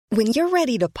When you're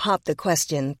ready to pop the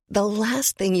question, the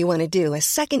last thing you want to do is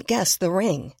second-guess the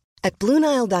ring. At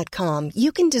BlueNile.com,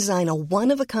 you can design a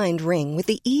one-of-a-kind ring with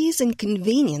the ease and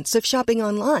convenience of shopping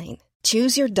online.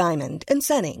 Choose your diamond and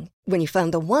setting. When you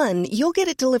find the one, you'll get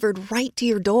it delivered right to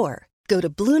your door. Go to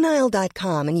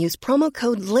BlueNile.com and use promo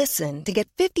code LISTEN to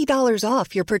get $50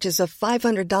 off your purchase of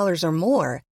 $500 or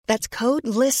more. That's code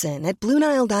LISTEN at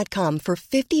BlueNile.com for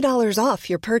 $50 off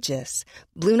your purchase.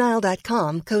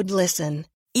 BlueNile.com, code LISTEN.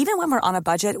 Even when we're on a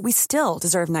budget, we still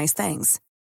deserve nice things.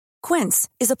 Quince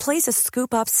is a place to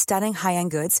scoop up stunning high-end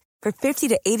goods for 50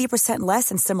 to 80% less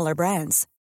than similar brands.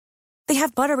 They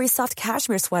have buttery soft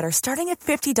cashmere sweaters starting at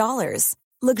 $50,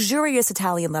 luxurious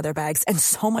Italian leather bags, and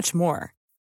so much more.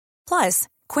 Plus,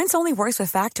 Quince only works with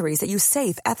factories that use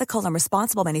safe, ethical, and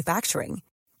responsible manufacturing.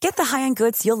 Get the high-end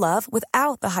goods you'll love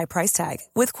without the high price tag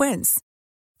with Quince.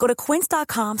 Go to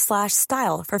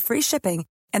quince.com/style for free shipping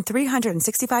and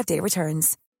 365-day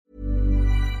returns.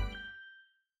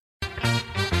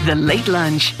 The Late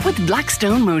Lunch with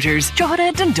Blackstone Motors,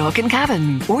 Drogheda, Dundalk and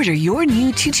Cavan. Order your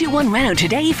new 221 Renault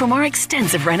today from our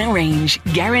extensive Renault range.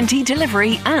 Guaranteed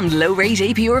delivery and low-rate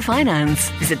APR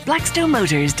finance. Visit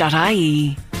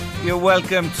blackstonemotors.ie. You're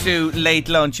welcome to Late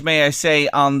Lunch, may I say,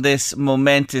 on this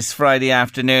momentous Friday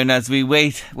afternoon as we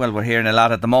wait. Well, we're hearing a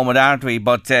lot at the moment, aren't we?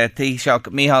 But Taoiseach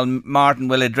Micheál Martin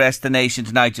will address the nation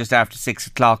tonight just after 6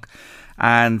 o'clock.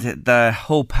 And the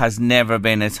hope has never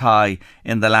been as high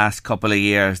in the last couple of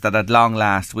years that at long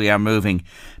last we are moving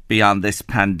beyond this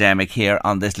pandemic here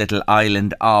on this little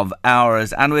island of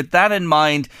ours. And with that in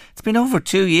mind, it's been over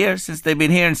 2 years since they've been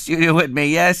here in studio with me.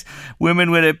 Yes,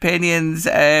 Women with Opinions.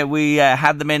 We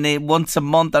had them in once a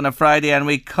month on a Friday and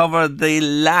we covered the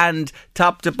land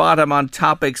top to bottom on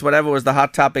topics, whatever was the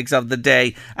hot topics of the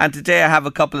day. And today I have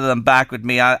a couple of them back with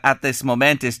me at this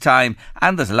momentous time.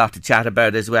 And there's a lot to chat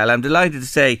about as well. I'm delighted to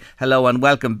say hello and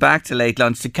welcome back to Late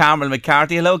Lunch to Carmel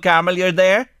McCarthy. Hello, Carmel, you're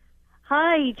there?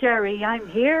 Hi, Jerry. I'm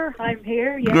here.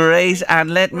 Yes. Great.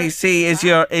 And let me see, is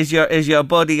your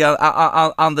buddy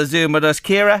on the Zoom with us,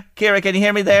 Ciara? Ciara, can you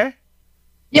hear me there?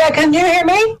 Yeah, can you hear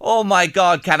me? Oh my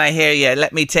God, can I hear you?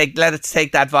 Let us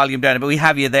take that volume down. But we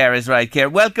have you there, is right, Ciara.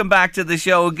 Welcome back to the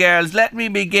show, girls. Let me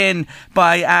begin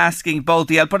by asking both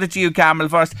of you. I'll put it to you, Carmel,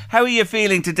 first. How are you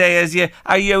feeling today?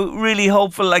 Are you really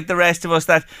hopeful, like the rest of us,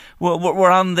 that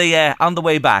we're on the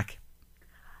way back?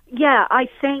 Yeah, I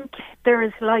think there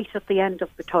is light at the end of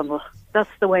the tunnel. That's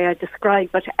the way I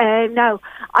describe it. Now,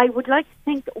 I would like to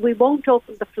think we won't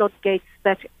open the floodgates,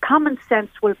 that common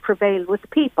sense will prevail with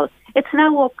people. It's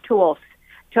now up to us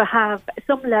to have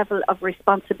some level of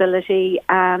responsibility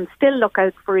and still look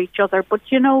out for each other. But,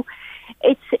 you know,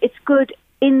 it's good.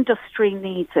 Industry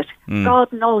needs it.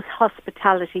 God knows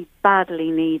hospitality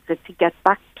badly needs it to get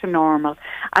back to normal.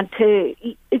 And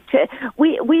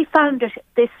we found it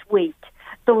this week.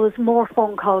 There was more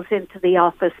phone calls into the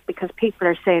office because people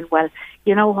are saying, well,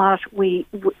 you know what,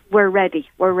 we're ready.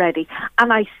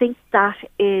 And I think that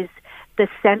is the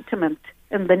sentiment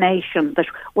in the nation, that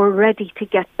we're ready to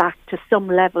get back to some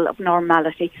level of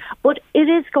normality. But it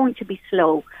is going to be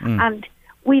slow. And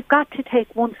we've got to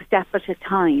take one step at a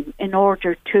time in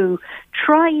order to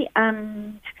try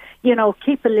and, you know,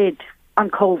 keep a lid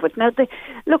on COVID. Now,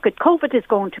 COVID is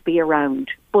going to be around,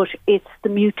 but it's the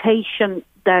mutation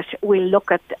that we'll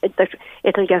look at, that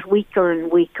it'll get weaker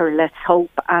and weaker, let's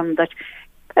hope, and that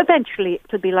eventually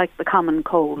it'll be like the common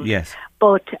cold. Yes.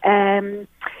 But,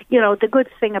 you know, the good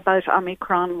thing about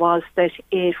Omicron was that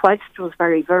whilst it was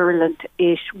very virulent,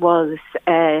 it was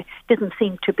didn't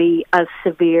seem to be as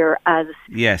severe as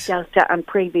Delta and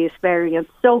previous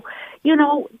variants. So, you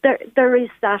know, there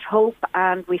is that hope,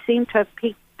 and we seem to have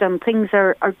peaked, and things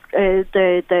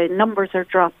the numbers are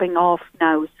dropping off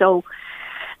now. So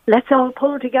let's all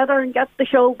pull together and get the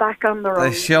show back on the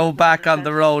road. The show back on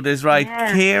the road is right.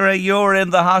 Yeah. Ciara, you're in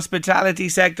the hospitality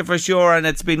sector for sure, and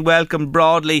it's been welcomed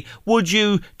broadly. Would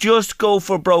you just go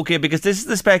for broke here? Because this is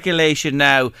the speculation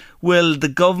now. Will the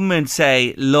government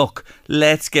say, look,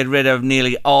 let's get rid of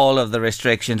nearly all of the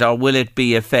restrictions, or will it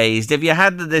be a phased? If you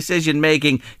had the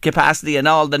decision-making capacity and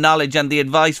all the knowledge and the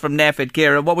advice from NPHET,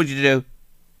 Ciara, what would you do?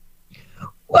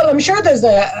 Well, I'm sure there's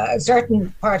a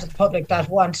certain part of the public that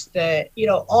want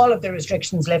all of the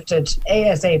restrictions lifted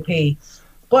ASAP.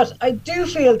 But I do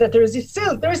feel that there is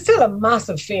still a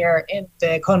massive fear in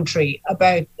the country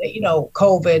about,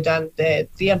 COVID and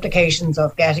the implications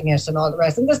of getting it and all the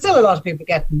rest. And there's still a lot of people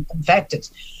getting infected.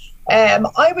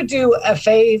 I would do a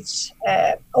phased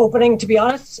opening, to be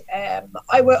honest.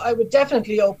 I would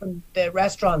definitely open the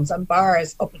restaurants and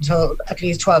bars up until at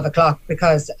least 12 o'clock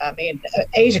because,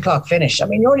 8 o'clock finish.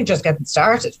 You're only just getting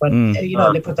started when,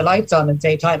 they put the lights on and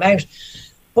say time out.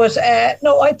 But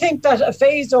no, I think that a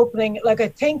phased opening, like I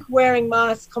think wearing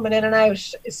masks coming in and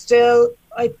out is still,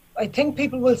 I think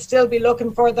people will still be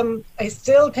looking for them. I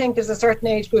still think there's a certain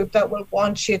age group that will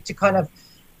want you to kind of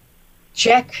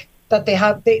check that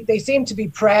they seem to be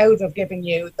proud of giving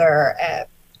you their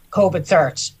COVID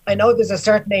cert. I know there's a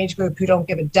certain age group who don't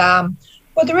give a damn,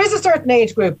 but there is a certain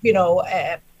age group,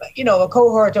 a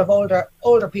cohort of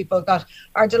older people that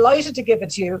are delighted to give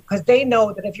it to you because they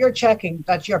know that if you're checking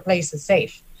that your place is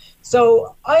safe.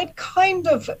 So I'd kind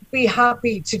of be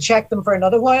happy to check them for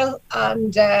another while.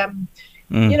 And,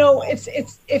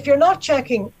 it's if you're not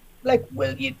checking, like,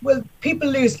 will people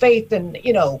lose faith in,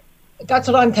 that's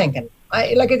what I'm thinking.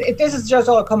 This has just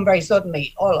all come very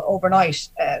suddenly, all overnight,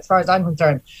 as far as I'm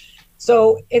concerned.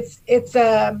 So it's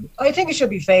I think it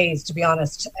should be phased, to be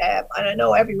honest. And I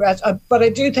know every restaurant, but I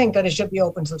do think that it should be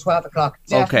open till 12 o'clock.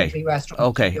 Definitely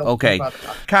restaurants. Okay.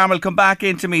 Carmel, come back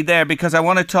into me there because I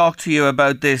want to talk to you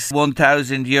about this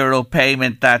 €1,000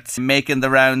 payment that's making the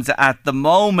rounds at the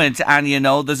moment. And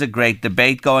there's a great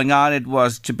debate going on. It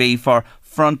was to be for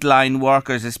frontline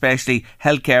workers, especially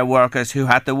healthcare workers who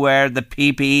had to wear the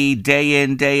PPE day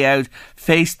in, day out,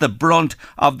 face the brunt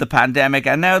of the pandemic.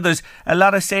 And now there's a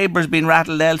lot of sabres being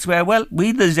rattled elsewhere. Well,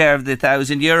 we deserve the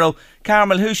 €1,000.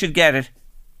 Carmel, who should get it?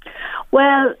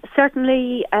 Well,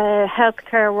 certainly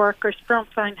healthcare workers,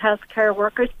 frontline healthcare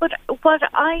workers. But what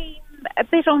I'm a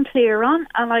bit unclear on,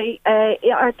 and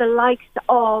are the likes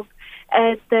of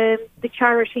the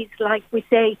charities, like we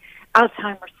say,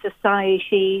 Alzheimer's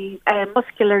Society,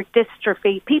 muscular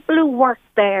dystrophy, people who work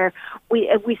there.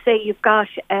 We say you've got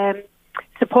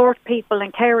support people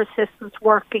and care assistants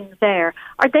working there.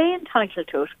 Are they entitled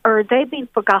to it, or are they being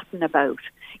forgotten about?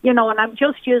 And I'm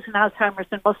just using Alzheimer's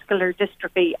and muscular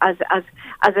dystrophy as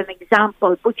an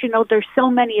example. But there's so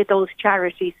many of those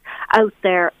charities out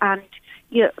there, and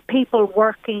people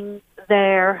working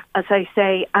there, as I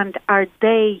say, and are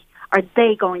they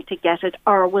going to get it,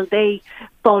 or will they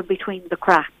fall between the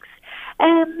cracks?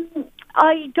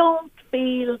 I don't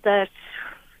feel that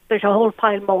there's a whole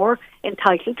pile more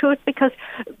entitled to it because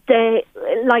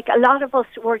like a lot of us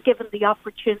were given the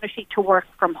opportunity to work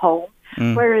from home,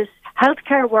 whereas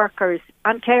healthcare workers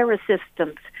and care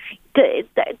assistants, they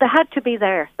had to be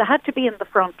there. They had to be in the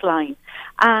front line.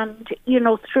 And,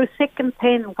 through thick and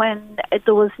thin, when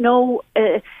there was no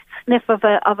sniff of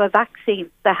a vaccine,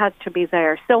 they had to be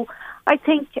there. So I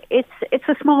think it's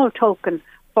a small token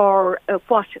for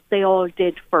what they all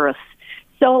did for us.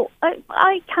 So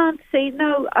I can't say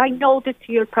no. I know that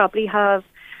you'll probably have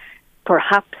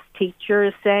perhaps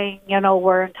teachers saying,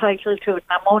 we're entitled to it.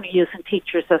 I'm only using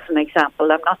teachers as an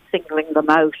example. I'm not singling them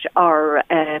out, or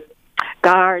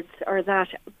guards or that.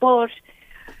 But,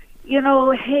 you're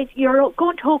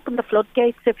going to open the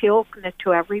floodgates if you open it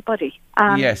to everybody.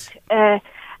 And, yes.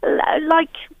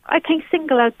 I think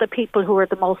single out the people who are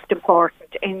the most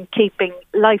important in keeping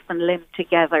life and limb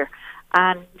together.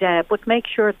 And but make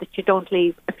sure that you don't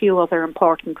leave a few other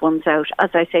important ones out.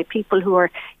 As I say, people who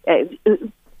are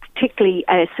particularly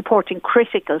supporting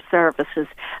critical services,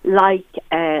 like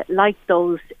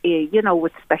those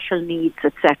with special needs,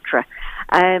 etc.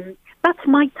 That's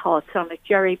my thoughts on it,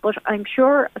 Jerry. But I'm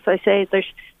sure, as I say,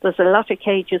 there's a lot of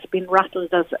cages being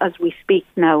rattled as we speak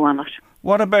now on it.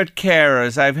 What about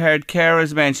carers? I've heard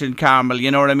carers mentioned, Carmel,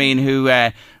 you know what I mean, who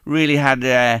really had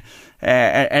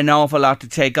an awful lot to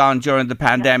take on during the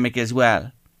pandemic as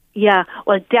well. Yeah,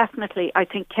 well, definitely. I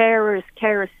think carers,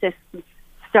 care assistants,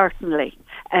 certainly,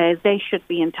 they should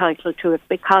be entitled to it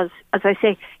because, as I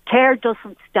say, care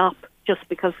doesn't stop just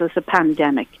because there's a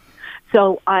pandemic.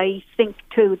 So I think,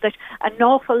 too, that an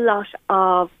awful lot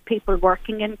of people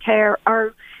working in care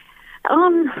are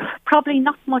on probably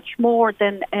not much more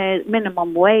than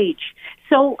minimum wage.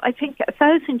 So I think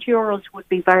 €1,000 would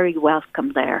be very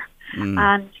welcome there.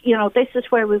 And, this is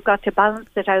where we've got to balance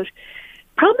it out.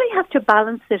 Probably have to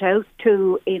balance it out,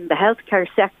 too, in the healthcare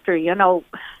sector.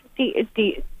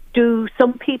 Do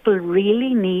some people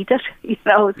really need it?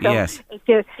 So yes.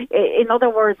 In other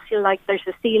words, there's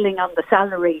a ceiling on the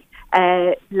salary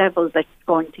level that's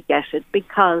going to get it,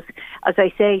 because, as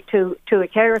I say, to a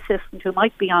care assistant who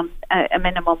might be on a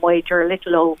minimum wage or a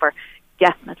little over,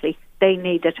 definitely they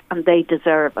need it and they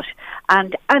deserve it.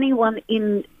 And anyone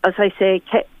in, as I say,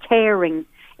 caring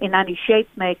in any shape,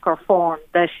 make or form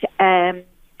that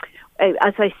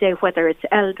as I say, whether it's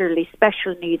elderly,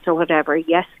 special needs or whatever,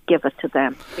 yes, give it to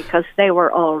them because they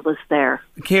were always there.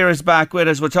 Ciara's back with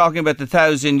us. We're talking about the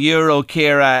 €1,000,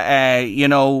 Ciara,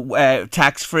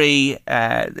 tax-free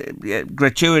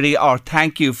gratuity or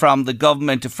thank you from the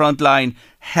government to frontline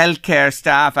healthcare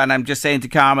staff. And I'm just saying to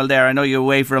Carmel there, I know you're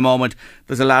away for a moment,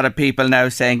 there's a lot of people now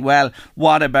saying, well,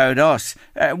 what about us?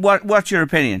 What's your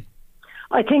opinion?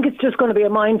 I think it's just going to be a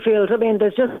minefield. I mean,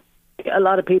 there's just a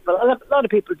lot of people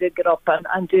did get up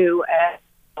and do,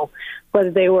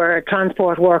 whether they were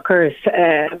transport workers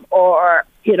or,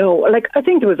 I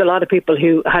think there was a lot of people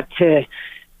who had to,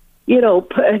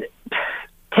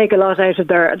 take a lot out of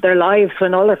their lives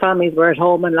when all their families were at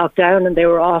home and locked down and they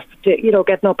were off to,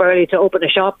 getting up early to open a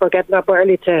shop or getting up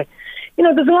early to,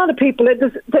 there's a lot of people.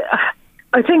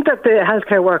 I think that the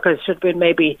healthcare workers should have been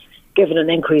maybe given an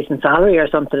increase in salary or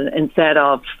something instead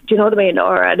of, do you know what I mean,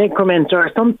 or an increment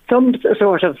or some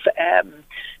sort of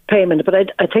payment.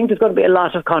 But I think there's going to be a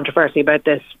lot of controversy about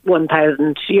this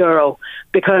 €1,000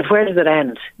 because where does it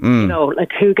end?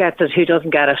 Who gets it, who doesn't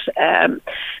get it? I'm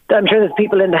sure there's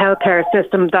people in the healthcare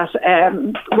system that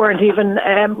weren't even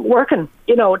working,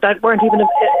 that weren't even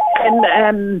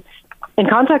in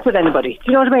contact with anybody.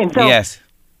 Do you know what I mean? So, yes.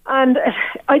 And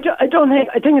I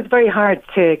think it's very hard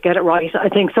to get it right. I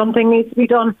think something needs to be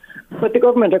done, but the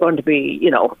government are going to be,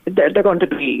 they're going to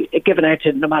be given out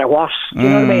to no matter what. Do you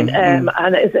know what I mean? And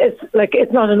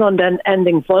it's not an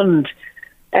unending fund.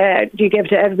 Do you give it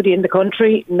to everybody in the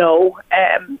country? No.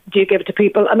 Do you give it to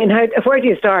people? I mean, where do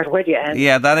you start? Where do you end?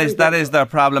 Yeah, that is their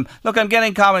problem. Look, I'm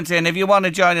getting comments in. If you want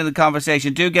to join in the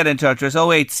conversation, do get in touch with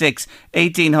us. 086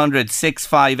 1800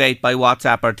 658 by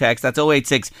WhatsApp or text. That's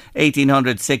 086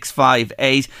 1800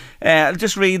 658. I'll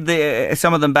just read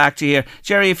some of them back to you here.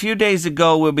 Jerry, a few days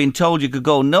ago we've been told you could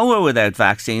go nowhere without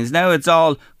vaccines. Now it's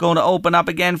all going to open up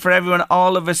again for everyone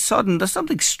all of a sudden. There's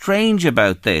something strange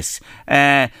about this.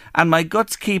 And my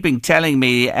gut's keeping telling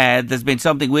me there's been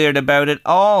something weird about it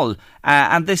all.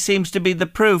 And this seems to be the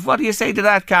proof. What do you say to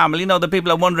that, Carmel? The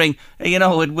people are wondering,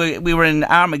 we were in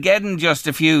Armageddon just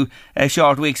a few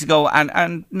short weeks ago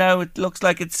and now it looks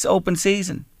like it's open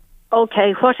season.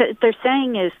 Okay, what they're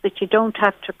saying is that you don't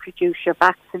have to produce your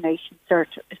vaccination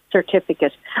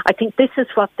certificate. I think this is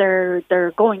what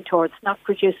they're going towards, not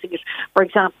producing it. For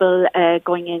example,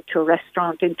 going into a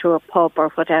restaurant, into a pub or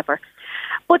whatever.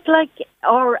 But then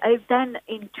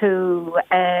into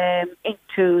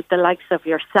the likes of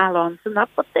your salons and that.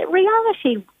 But the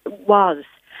reality was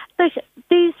that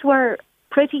these were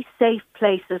pretty safe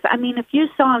places. I mean, if you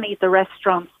saw any of the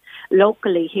restaurants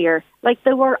locally here,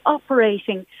 they were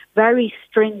operating very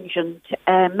stringent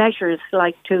measures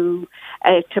to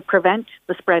prevent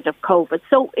the spread of COVID.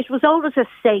 So it was always a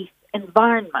safe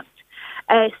environment.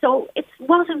 So it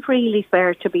wasn't really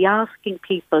fair to be asking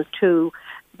people to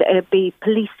be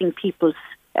policing people's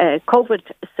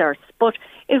COVID certs, but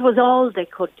it was all they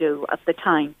could do at the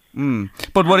time.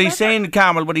 But what he's saying,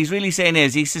 Carmel, what he's really saying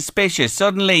is he's suspicious.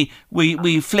 Suddenly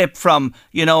we flip from,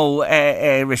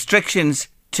 restrictions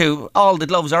to all the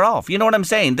gloves are off. You know what I'm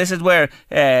saying? This is where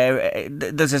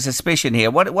there's a suspicion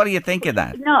here. What do you think of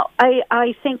that? No,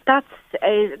 I think that's...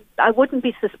 I wouldn't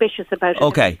be suspicious about it.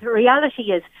 Okay. The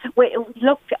reality is,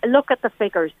 look at the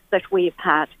figures that we've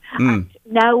had. And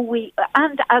now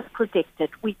and as predicted,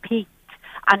 we peaked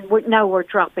and now we're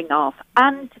dropping off.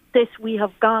 And we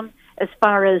have gone as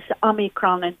far as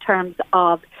Omicron in terms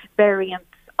of variants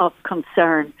of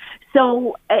concern.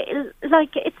 So, it's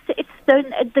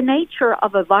the nature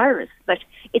of a virus that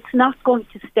it's not going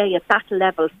to stay at that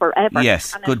level forever.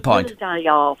 Yes, and good point. It will die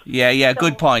off. Yeah,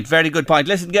 good point. Very good point.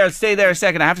 Listen, girls, stay there a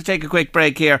second. I have to take a quick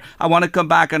break here. I want to come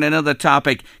back on another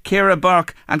topic. Ciara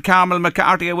Burke and Carmel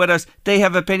McCarthy are with us. They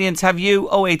have opinions. Have you?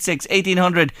 086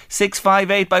 1800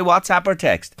 658 by WhatsApp or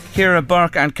text. Ciara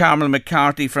Burke and Carmel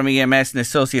McCarthy from EMS and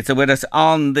Associates are with us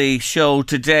on the show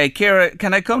today. Ciara,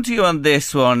 can I come to you on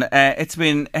this one? It's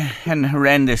been an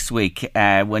horrendous week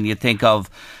when you think of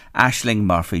Aisling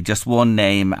Murphy, just one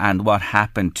name, and what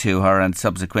happened to her, and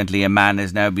subsequently a man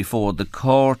is now before the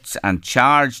courts and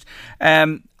charged.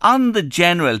 On the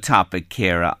general topic,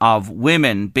 Ciara, of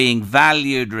women being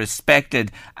valued,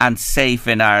 respected and safe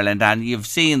in Ireland, and you've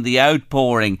seen the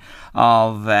outpouring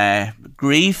of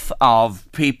grief of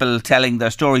people telling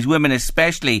their stories, women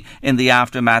especially in the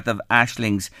aftermath of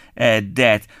Aisling's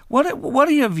death. What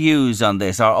are your views on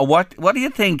this, or what do you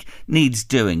think needs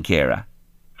doing, Ciara?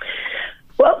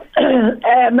 Well,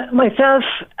 myself,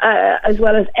 as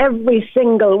well as every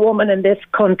single woman in this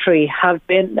country, have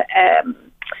been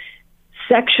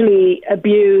sexually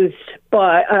abused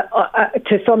by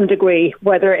to some degree,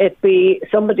 whether it be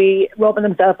somebody rubbing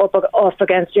themselves off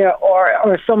against you,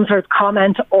 or some sort of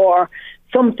comment or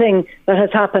something that has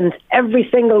happened. Every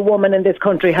single woman in this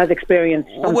country has experienced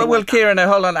something. Well, like Kieran, now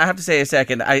hold on. I have to say a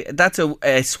second. That's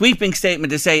a sweeping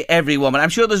statement to say every woman. I'm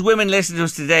sure there's women listening to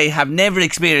us today have never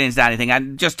experienced anything.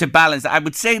 And just to balance, I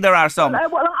would say there are some.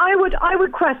 Well, I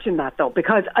would question that though,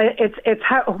 because it's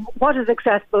how, what is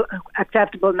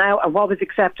acceptable now and what was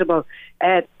acceptable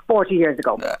 40 years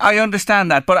ago. I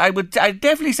understand that, but I'd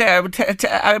definitely say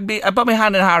I'd put my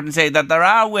hand in heart and say that there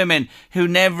are women who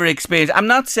never experience. I'm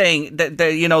not saying that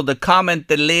the comment,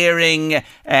 the leering,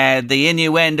 the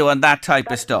innuendo, and that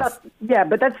type of stuff. Yeah,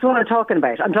 but that's what I'm talking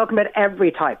about. I'm talking about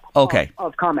every type of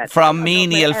comment. From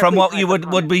menial, from what you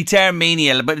would be termed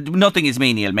menial, but nothing is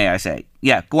menial, may I say.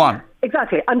 Yeah, go on.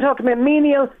 Exactly. I'm talking about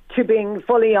menial to being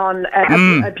fully on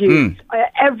abused.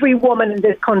 Every woman in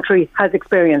this country has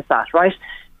experienced that, right?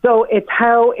 So it's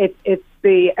how it's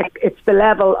the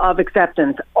level of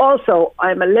acceptance. Also,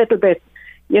 I'm a little bit,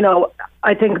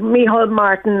 I think Micheál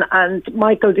Martin and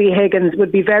Michael D. Higgins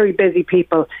would be very busy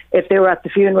people if they were at the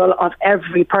funeral of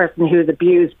every person who's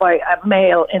abused by a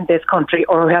male in this country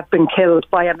or who have been killed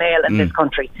by a male in this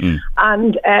country.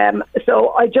 And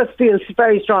so I just feel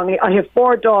very strongly. I have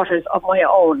 4 daughters of my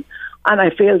own. And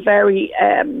I feel very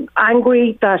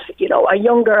angry that, a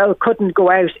young girl couldn't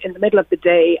go out in the middle of the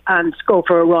day and go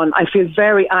for a run. I feel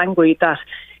very angry that,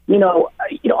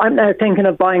 I'm now thinking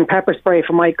of buying pepper spray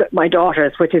for my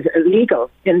daughters, which is illegal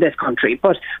in this country.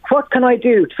 But what can I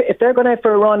do? If they're going out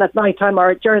for a run at night time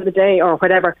or during the day or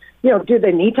whatever, do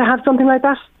they need to have something like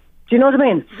that? Do you know what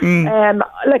I mean?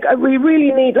 We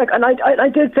really need, and I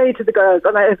did say to the girls,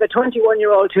 and I have a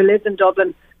 21-year-old who lives in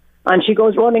Dublin, and she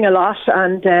goes running a lot,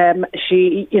 and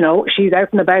she's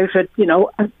out and about it,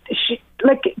 and she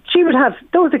would have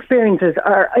those experiences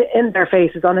are in their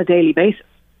faces on a daily basis.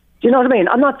 Do you know what I mean?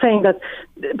 I'm not saying that,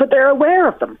 but they're aware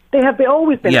of them. They've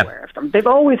always been aware of them. They've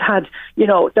always had, they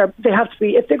have to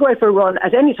be, if they go out for a run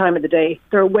at any time of the day,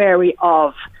 they're wary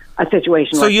of a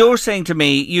situation. So you're saying to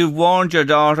me, you've warned your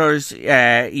daughters,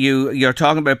 you're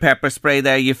talking about pepper spray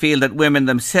there, you feel that women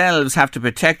themselves have to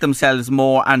protect themselves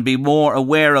more and be more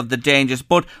aware of the dangers.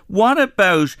 But what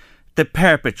about the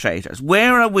perpetrators?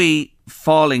 Where are we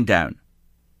falling down?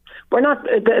 We're not.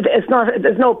 It's not.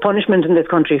 There's no punishment in this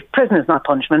country. Prison is not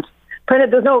punishment.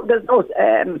 There's no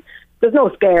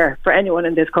scare for anyone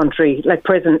in this country like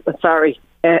prison. Sorry,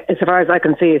 as far as I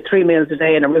can see, it's 3 meals a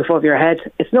day and a roof over your head.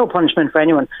 It's no punishment for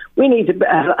anyone. We need to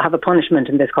have a punishment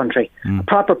in this country, a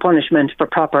proper punishment for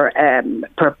proper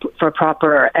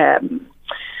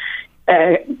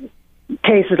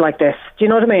cases like this. Do you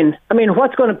know what I mean? I mean,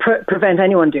 what's going to prevent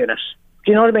anyone doing it?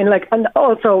 Do you know what I mean? And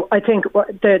also, I think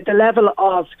the level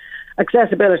of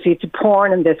accessibility to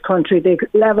porn in this country, the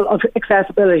level of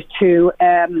accessibility to,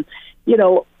 I'm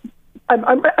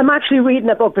actually reading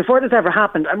a book, before this ever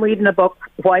happened, I'm reading a book,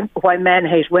 Why Men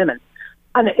Hate Women.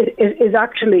 And it is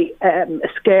actually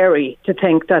scary to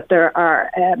think that there are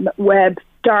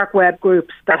dark web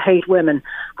groups that hate women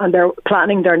and they're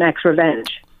planning their next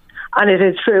revenge. And it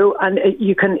is true, and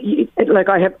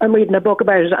I'm reading a book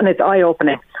about it, and it's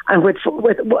eye-opening. And with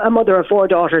a mother of 4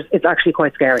 daughters, it's actually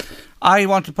quite scary. I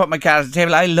want to put my card on the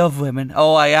table. I love women.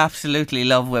 Oh, I absolutely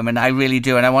love women. I really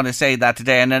do, and I want to say that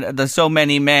today. And there's so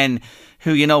many men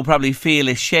who, probably feel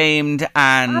ashamed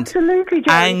and absolutely,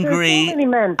 angry so many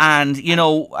men. And,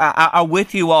 are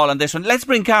with you all on this one. Let's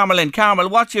bring Carmel in. Carmel,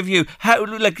 what's your view? How,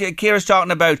 Ciara's talking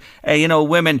about,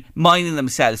 women minding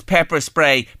themselves, pepper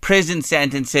spray, prison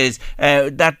sentences,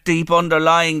 that deep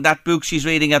underlying, that book she's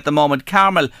reading at the moment.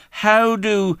 Carmel, how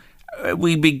do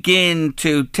we begin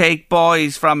to take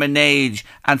boys from an age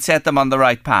and set them on the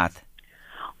right path?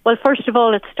 Well, first of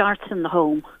all, it starts in the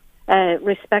home.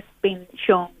 Respect being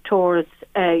shown towards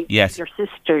your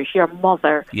sisters, your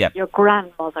mother, your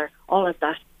grandmother, all of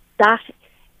that. That,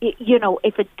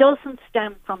 if it doesn't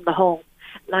stem from the home,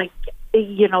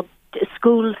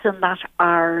 schools and that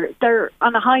they're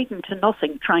on a hiding to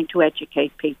nothing trying to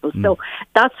educate people. So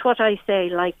that's what I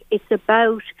say, it's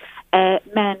about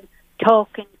men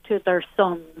talking to their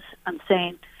sons and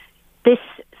saying,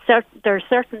 there are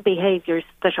certain behaviours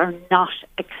that are not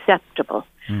acceptable.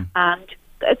 And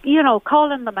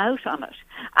calling them out on it.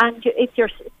 And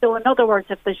so in other words,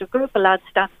 if there's a group of lads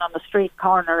standing on the street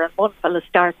corner and one fella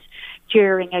starts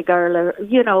jeering a girl or,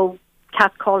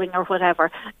 catcalling or whatever,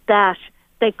 that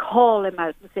they call him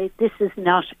out and say, this is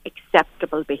not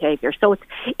acceptable behaviour. So it's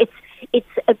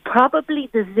probably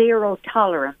the zero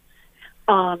tolerance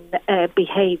on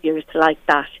behaviours like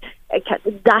that.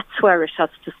 That's where it has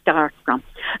to start from.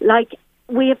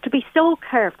 we have to be so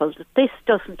careful that this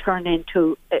doesn't turn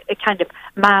into a kind of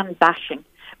man bashing,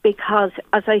 because,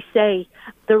 as I say,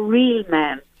 the real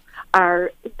men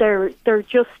they're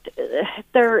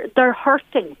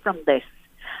hurting from this.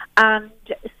 And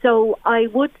so I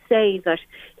would say that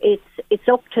it's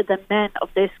up to the men of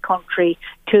this country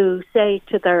to say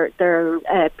to their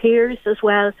peers as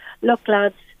well, look,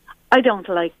 lads, I don't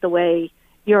like the way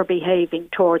you're behaving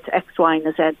towards X, Y,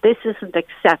 and Z. This isn't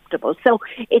acceptable. So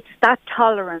it's that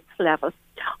tolerance level.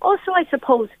 Also, I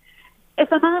suppose, if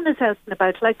a man is out and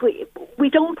about, like we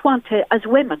don't want to, as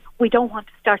women, we don't want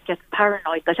to start getting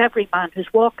paranoid that every man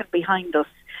who's walking behind us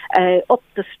up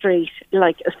the street,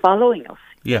 like, is following us.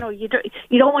 Yeah. You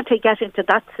don't want to get into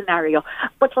that scenario.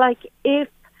 But for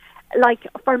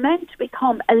men to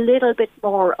become a little bit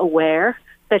more aware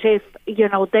that if,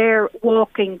 they're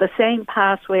walking the same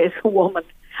pathway as a woman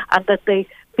and that they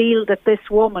feel that this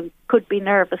woman could be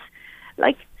nervous,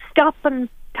 like, stop and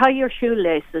tie your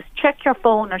shoelaces, check your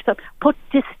phone or something, put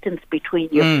distance between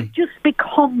you. Just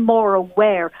become more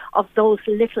aware of those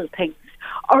little things.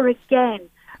 Or again,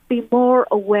 be more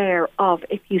aware of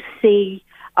if you see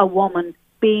a woman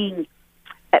being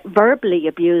verbally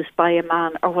abused by a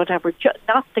man or whatever,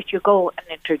 not that you go and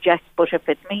interject, but if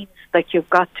it means that you've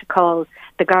got to call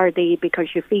the Gardaí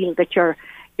because you feel that you're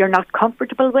not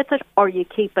comfortable with it, or you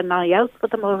keep an eye out for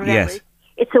them or whatever. Yes.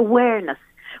 It's awareness.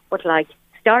 But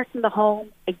start in the home,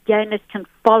 again, it can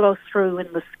follow through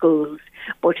in the schools,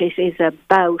 but it is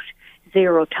about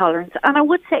zero tolerance. And I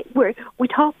would say we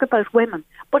talk about women,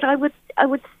 but I would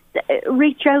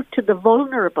reach out to the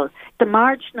vulnerable, the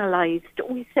marginalised.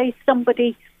 We say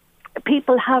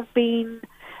people have been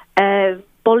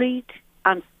bullied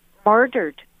and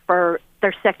murdered for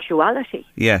their sexuality.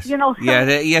 Yes. It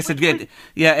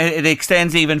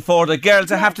extends even further.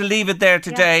 Girls, I have to leave it there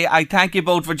today. I thank you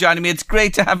both for joining me. It's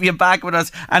great to have you back with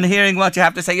us and hearing what you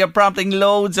have to say. You're prompting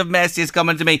loads of messages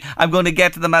coming to me. I'm going to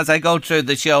get to them as I go through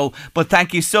the show. But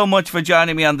thank you so much for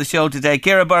joining me on the show today.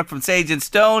 Ciara Burke from Sage and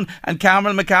Stone and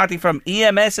Carmel McCarthy from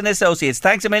EMS and Associates.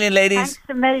 Thanks a million, ladies. Thanks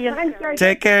a million.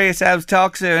 Take care of yourselves.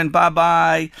 Talk soon.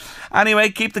 Bye-bye. Anyway,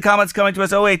 keep the comments coming to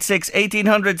us. 086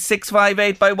 1800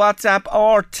 658 by WhatsApp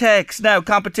or text. Now,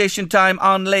 competition time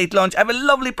on Late Lunch. I have a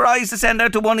lovely prize to send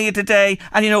out to one of you today.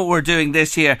 And you know what we're doing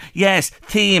this year? Yes,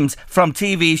 themes from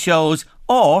TV shows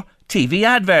or TV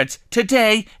adverts.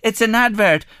 Today, it's an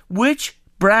advert. Which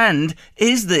brand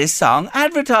is this song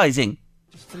advertising?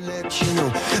 Just to let you know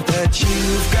that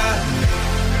you've got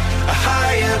a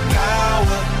higher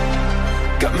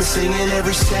power. Got me singing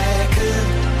every second,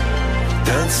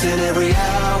 dancing every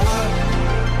hour.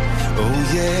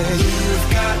 Oh yeah,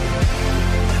 you've got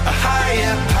a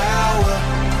higher power,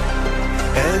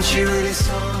 and she really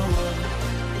someone.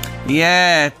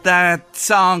 Yeah, that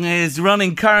song is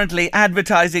running currently,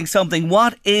 advertising something.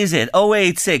 What is it?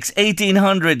 086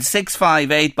 1800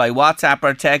 658 by WhatsApp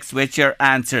or text with your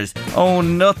answers. Oh,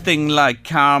 nothing like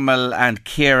Carmel and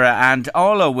Ciara and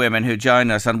all our women who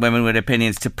join us on Women with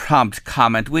Opinions to prompt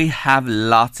comment. We have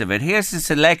lots of it. Here's a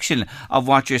selection of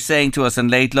what you're saying to us on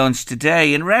Late Lunch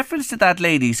today. In reference to that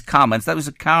lady's comments, that was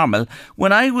a Carmel.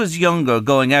 When I was younger,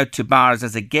 going out to bars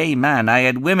as a gay man, I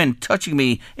had women touching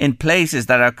me in places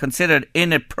that are considered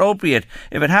inappropriate.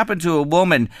 If it happened to a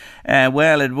woman,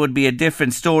 well, it would be a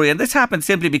different story. And this happened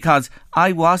simply because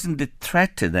I wasn't a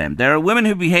threat to them. There are women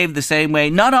who behave the same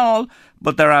way. Not all,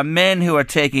 but there are men who are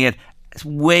taking it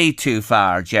way too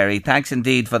far, Jerry. Thanks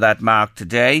indeed for that mark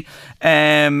today.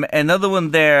 Another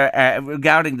one there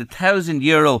regarding the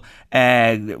 €1,000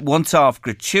 once-off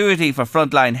gratuity for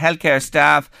frontline healthcare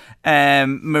staff.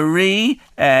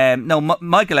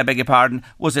 Michael, I beg your pardon,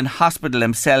 was in hospital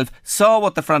himself, saw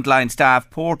what the frontline staff,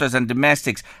 porters and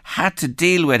domestics had to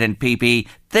deal with in PPE.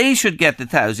 They should get the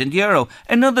 €1,000.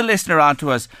 Another listener on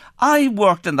to us. I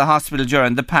worked in the hospital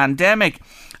during the pandemic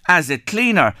as a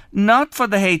cleaner, not for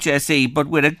the HSE, but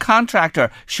with a contractor.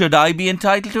 Should I be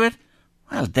entitled to it?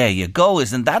 Well, there you go.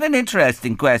 Isn't that an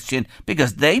interesting question?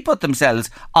 Because they put themselves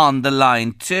on the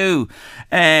line too.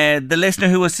 The listener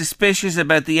who was suspicious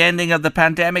about the ending of the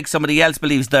pandemic, somebody else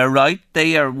believes they're right.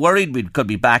 They are worried we could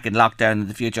be back in lockdown in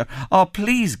the future. Oh,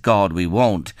 please God, we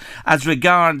won't. As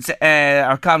regards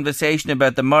our conversation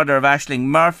about the murder of Aisling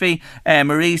Murphy,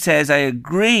 Marie says, I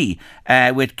agree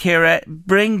with Ciara.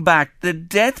 Bring back the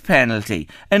death penalty.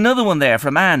 Another one there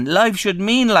from Anne. Life should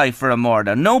mean life for a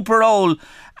murder. No parole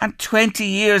and 20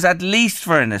 years at least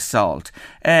for an assault.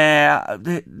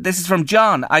 This is from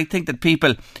John. I think that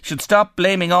people should stop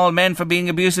blaming all men for being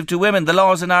abusive to women. The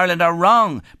laws in Ireland are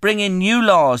wrong. Bring in new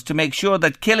laws to make sure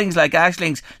that killings like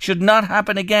Aisling's should not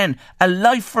happen again. A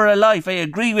life for a life. I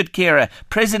agree with Ciara.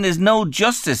 Prison is no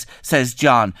justice, says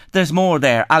John. There's more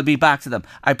there. I'll be back to them,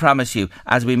 I promise you,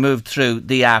 as we move through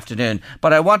the afternoon.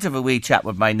 But I want to have a wee chat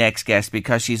with my next guest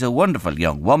because she's a wonderful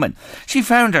young woman. She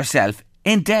found herself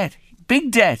in debt.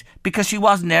 Big debt, because she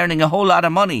wasn't earning a whole lot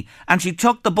of money, and she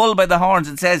took the bull by the horns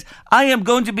and says, I am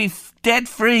going to be debt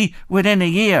free within a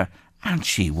year. And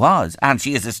she was, and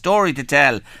she has a story to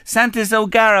tell. Santis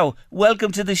O'Garrow,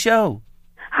 welcome to the show.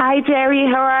 Hi Jerry,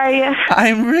 how are you?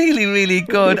 I'm really, really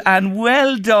good, and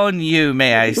well done you,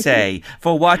 may I say,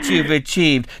 for what you've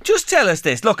achieved. Just tell us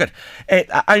this. Look,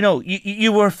 I know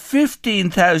you were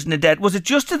 15,000 in debt. Was it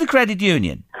just to the credit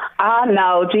union?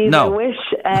 No, geez, no. I wish.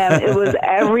 It was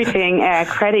everything.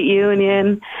 Credit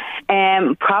union,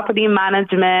 property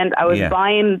management. I was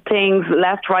buying things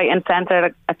left, right and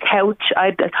centre. A couch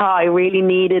I thought I really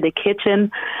needed, a kitchen,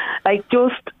 like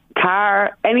just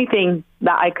car, anything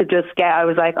that I could just get. I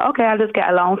was like, okay, I'll just get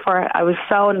a loan for it. I was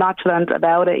so nonchalant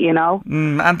about it, you know.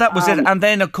 And that was it. And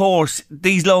then, of course,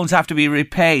 these loans have to be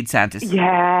repaid, Santis.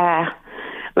 Yeah.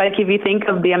 Like if you think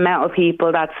of the amount of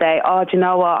people that say, oh, do you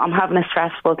know what, I'm having a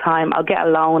stressful time, I'll get a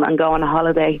loan and go on a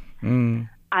holiday. And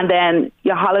then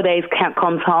your holidays can't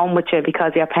come home with you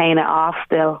because you're paying it off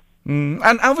still. And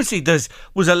obviously there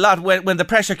was a lot, when the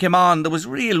pressure came on, there was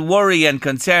real worry and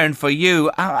concern for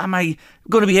you. Am I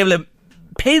going to be able to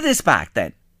pay this back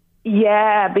then?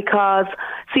 Yeah, because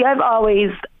see, I've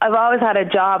always had a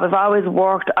job. I've always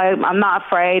worked. I'm not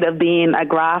afraid of being a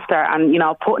grafter and, you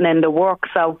know, putting in the work.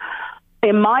 So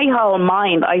in my whole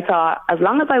mind, I thought, as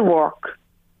long as I work,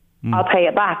 I'll pay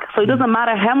it back. So it doesn't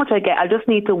matter how much I get. I just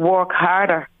need to work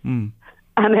harder. And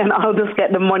then I'll just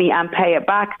get the money and pay it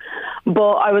back.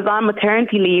 But I was on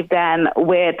maternity leave then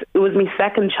it was my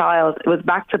second child. It was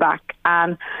back to back.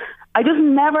 And I just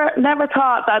never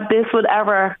thought that this would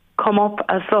ever come up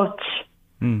as such,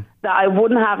 that I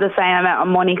wouldn't have the same amount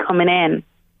of money coming in.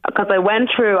 Because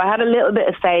I had a little bit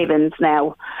of savings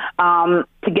now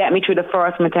to get me through the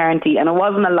first maternity, and it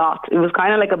wasn't a lot. It was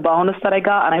kind of like a bonus that I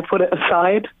got, and I put it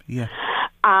aside. Yeah.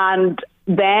 And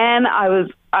then I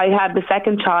had the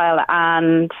second child,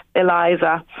 and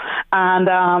Eliza, and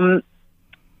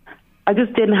I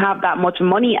just didn't have that much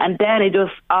money, and then it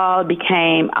just all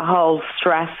became a whole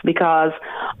stress because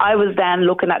I was then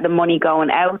looking at the money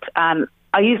going out, and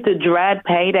I used to dread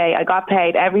payday. I got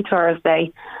paid every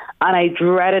Thursday. And I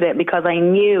dreaded it because I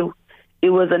knew it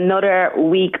was another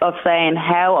week of saying,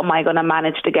 how am I going to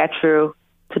manage to get through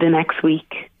to the next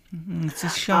week? It's a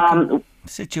shocking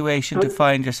situation to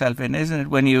find yourself in, isn't it?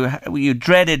 When you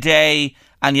dread a day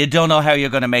and you don't know how you're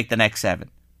going to make the next 7.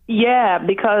 Yeah,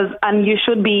 and you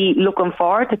should be looking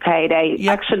forward to payday.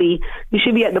 Yeah. Actually, you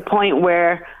should be at the point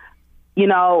where, you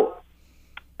know,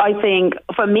 I think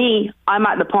for me, I'm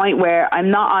at the point where I'm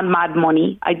not on mad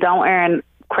money. I don't earn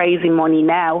crazy money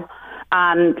now,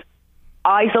 and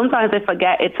I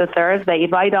forget it's a Thursday.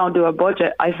 If I don't do a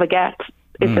budget, I forget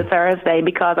it's a Thursday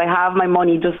because I have my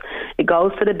money it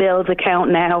goes to the bills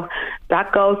account now,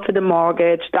 that goes to the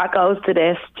mortgage, that goes to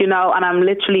this, you know, and I'm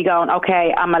literally going,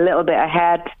 okay, I'm a little bit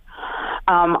ahead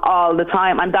all the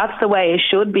time, and that's the way it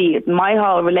should be. My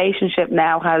whole relationship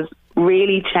now has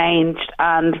really changed,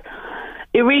 and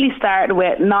it really started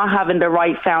with not having the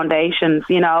right foundations,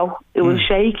 you know. It was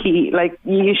shaky. Like,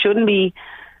 you shouldn't be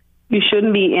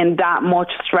in that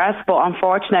much stress, but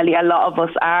unfortunately a lot of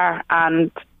us are,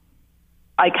 and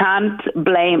I can't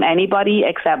blame anybody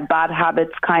except bad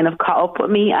habits kind of caught up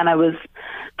with me, and I was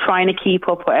trying to keep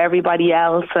up with everybody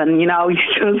else, and, you know, you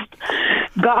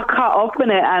just got caught up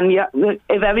in it, and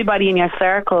if everybody in your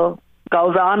circle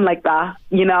goes on like that,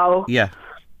 you know. Yeah.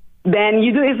 Then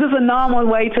it's just a normal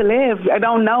way to live. I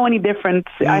don't know any different.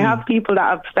 I have people that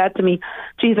have said to me,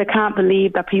 geez, I can't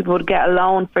believe that people would get a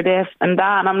loan for this and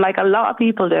that. And I'm like, a lot of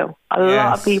people do. A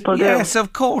lot of people do. Yes,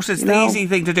 of course. It's the easy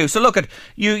thing to do. So look,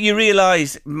 you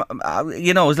realise,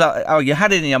 you know, you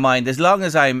had it in your mind, as long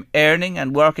as I'm earning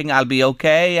and working, I'll be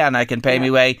okay and I can pay my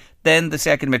way. Then the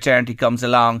second maternity comes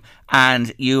along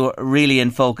and you're really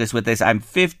in focus with this. I'm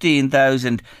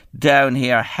 15,000 down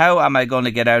here. How am I going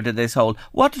to get out of this hole?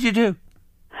 What did you do?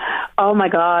 Oh my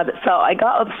God. So I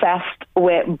got obsessed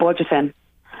with budgeting.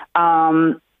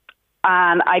 And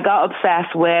I got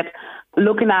obsessed with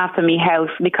looking after my house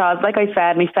because, like I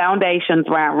said, my foundations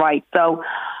weren't right. So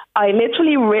I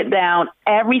literally wrote down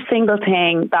every single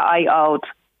thing that I owed.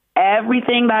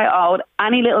 Everything that I owed,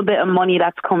 any little bit of money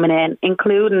that's coming in,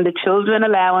 including the children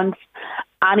allowance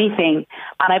anything.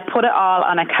 And I put it all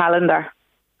on a calendar.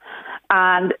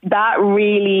 And that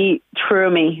really threw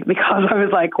me because I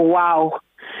was like, wow,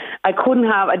 I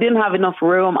didn't have enough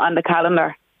room on the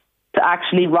calendar to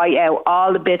actually write out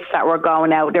all the bits that were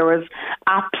going out. There was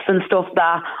apps and stuff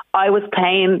that I was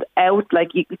paying out, like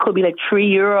it could be like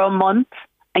 €3 a month,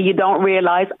 and you don't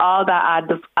realise all that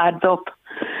adds up.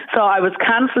 So I was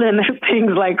cancelling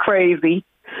things like crazy,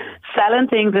 selling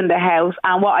things in the house,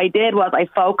 and what I did was I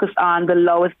focused on the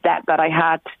lowest debt that I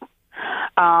had.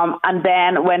 And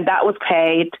then when that was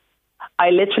paid, I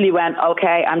literally went,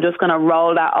 okay, I'm just going to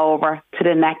roll that over to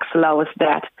the next lowest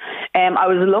debt. I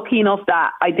was lucky enough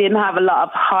that I didn't have a lot of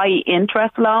high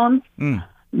interest loans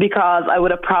because I would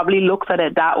have probably looked at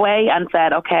it that way and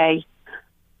said, okay,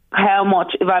 how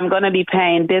much, if I'm going to be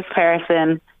paying this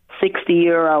person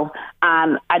 €60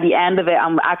 and at the end of it,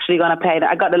 I'm actually going to pay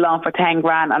I got the loan for 10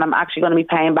 grand and I'm actually going to be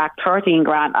paying back 13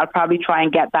 grand. I'll probably try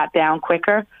and get that down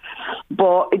quicker.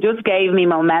 But it just gave me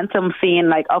momentum seeing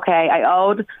like, okay, I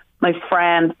owed my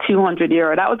friend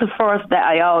 €200. That was the first debt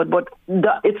I owed. But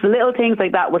it's the little things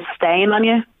like that would stay on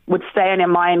your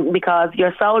mind because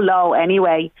you're so low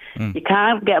anyway. You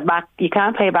can't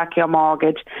pay back your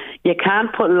mortgage. You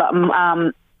can't put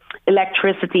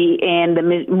electricity in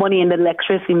the money in the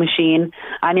electricity machine,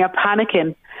 and you're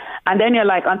panicking. And then you're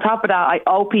like, on top of that, I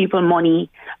owe people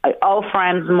money, I owe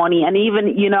friends money, and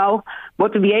even,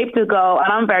 but to be able to go,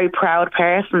 and I'm a very proud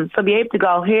person, so be able to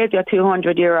go, here's your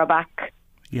 €200 back.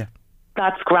 Yeah.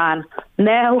 That's grand.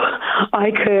 Now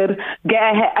I could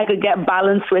get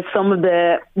balanced with some of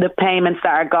the payments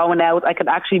that are going out. I could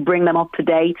actually bring them up to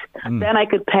date. Then I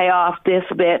could pay off this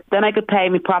bit. Then I could pay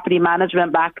my property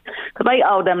management back because I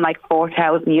owe them like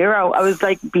 €4,000. I was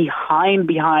like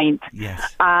behind.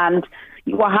 Yes. And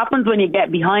what happens when you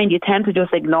get behind, you tend to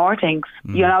just ignore things,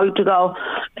 to go,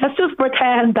 let's just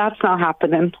pretend that's not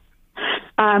happening.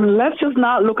 And let's just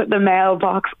not look at the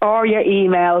mailbox or your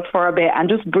emails for a bit and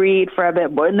just breathe for a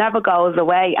bit, but it never goes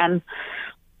away. And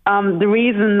the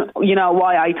reason,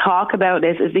 why I talk about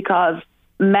this is because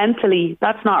mentally,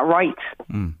 that's not right.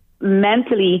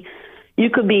 Mentally, you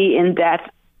could be in debt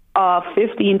of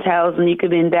 15,000, you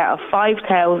could be in debt of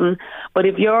 5,000, but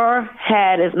if your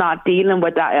head is not dealing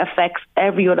with that, it affects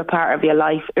every other part of your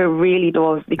life. It really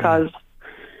does, because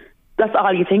that's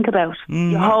all you think about.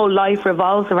 Your whole life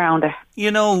revolves around it.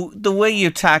 The way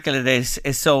you tackle it is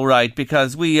so right,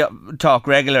 because we talk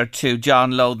regular to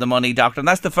John Lowe, the money doctor, and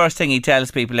that's the first thing he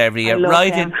tells people every year.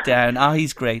 Write it down.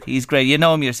 He's great. You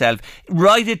know him yourself.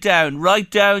 Write it down. Write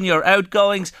down your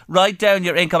outgoings. Write down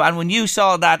your income. And when you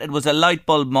saw that, it was a light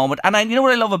bulb moment. And you know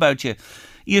what I love about you?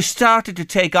 You started to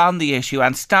take on the issue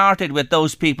and started with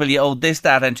those people you owed this,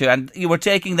 that and to, and you were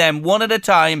taking them one at a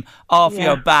time off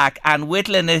your back and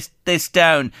whittling this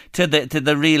down to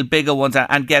the real bigger ones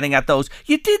and getting at those.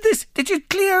 You did this. Did you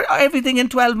clear everything in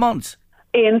 12 months?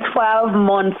 In 12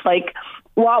 months. Like,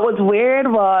 what was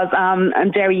weird was,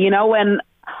 and Jerry, when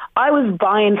I was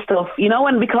buying stuff,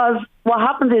 because what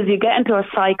happens is you get into a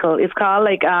cycle. It's called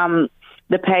like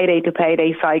the payday to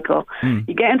payday cycle.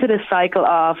 You get into this cycle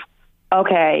of,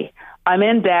 okay, I'm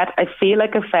in debt. I feel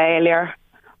like a failure.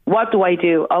 What do I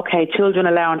do? Okay, children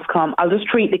allowance come. I'll just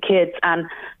treat the kids. And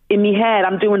in my head,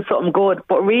 I'm doing something good,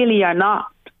 but really you're not.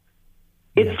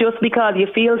 It's just because you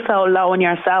feel so low in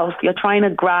yourself. You're trying to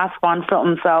grasp on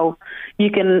something so you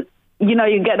can, you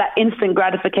get that instant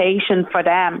gratification for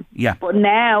them. Yeah. But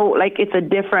now, like, it's a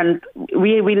different,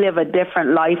 we live a different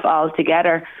life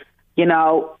altogether,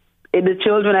 In the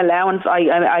children allowance,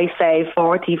 I save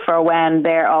 40 for when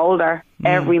they're older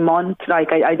every month.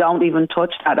 Like, I don't even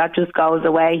touch that. That just goes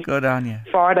away. Good on you.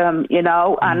 For them,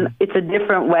 and it's a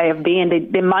different way of being.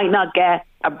 They might not get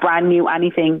a brand new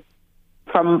anything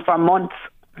for months.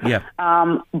 Yeah.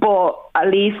 But at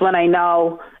least when I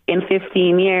know in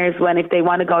 15 years, if they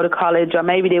want to go to college or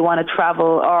maybe they want to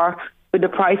travel, or with the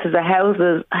prices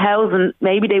of housing,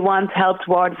 maybe they want help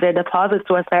towards their deposits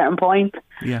to a certain point.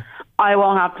 Yeah. I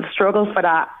won't have to struggle for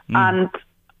that. And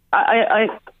I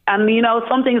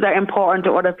some things are important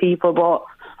to other people, but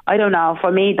I don't know.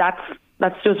 For me,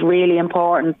 that's just really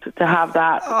important to have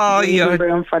that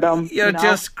room for them. You're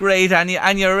just great,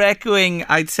 and you're echoing,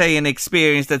 I'd say, an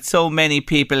experience that so many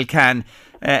people can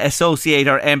associate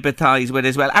or empathise with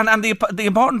as well. And the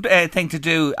important thing to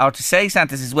do or to say,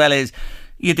 Santis, as well, is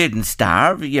you didn't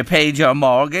starve. You paid your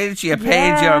mortgage. You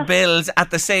paid your bills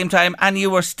at the same time, and you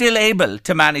were still able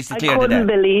to manage to clear the debt. I couldn't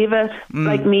believe it.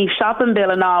 Like, me shopping bill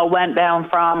and all went down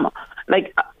from,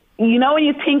 like, when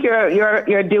you think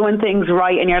you're doing things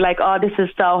right, and you're like, oh, this is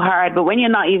so hard, but when you're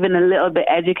not even a little bit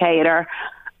educated, or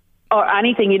or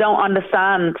anything, you don't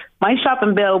understand. My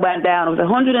shopping bill went down. It was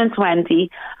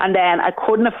 120, and then I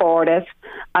couldn't afford it,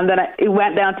 and then it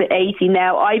went down to 80.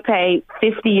 Now I pay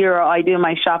 €50. I do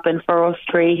my shopping for us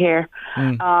three here,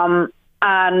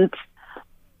 and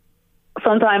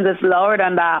sometimes it's lower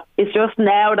than that. It's just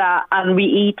now that, and we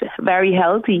eat very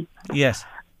healthy. Yes.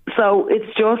 So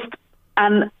it's just,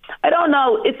 and I don't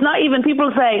know, it's not even,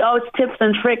 people say, oh, it's tips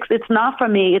and tricks. It's not for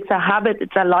me. It's a habit.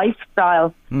 It's a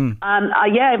lifestyle. And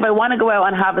if I want to go out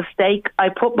and have a steak, I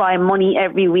put my money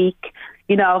every week,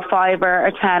 you know, $5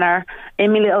 or $10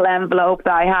 in my little envelope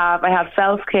that I have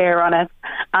self-care on it.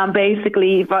 And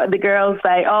basically, the girls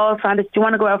say, oh, Sandra, do you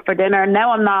want to go out for dinner?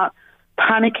 Now I'm not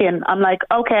panicking. I'm like,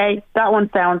 okay, that one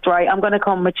sounds right. I'm going to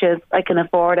come with you. I can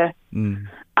afford it.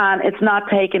 And it's not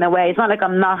taken away. It's not like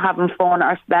I'm not having fun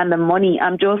or spending money.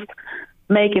 I'm just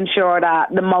making sure that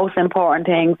the most important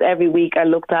things every week are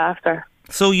looked after.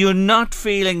 So you're not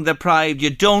feeling deprived. You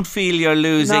don't feel you're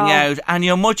losing out, and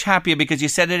you're much happier because you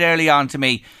said it early on to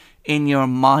me, in your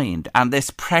mind, and this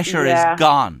pressure is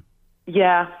gone.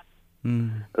 Yeah.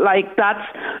 Like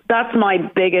that's my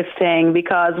biggest thing,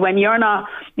 because when you're not,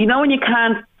 you know, when you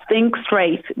can't think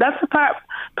straight, that's the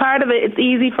part of it. It's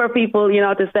easy for people, you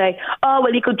know, to say, oh,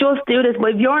 well, you could just do this.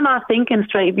 But if you're not thinking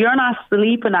straight, if you're not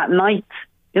sleeping at night,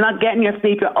 you're not getting your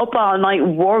sleep, you're up all night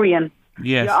worrying,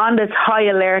 you're on this high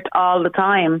alert all the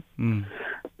time,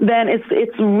 then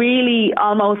it's really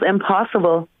almost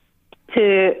impossible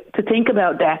to think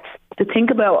about debt, to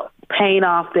think about paying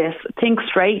off this, think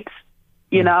straight,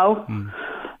 you know.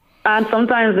 And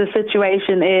sometimes the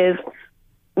situation is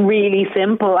really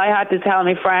simple. I had to tell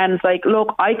my friends, like,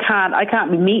 look, I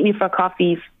can't be meeting you for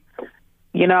coffees.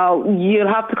 You know,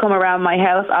 you'll have to come around my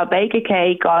house. I'll bake a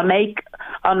cake. I'll make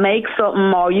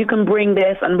something, or you can bring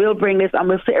this, and we'll bring this, and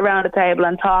we'll sit around the table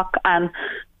and talk. And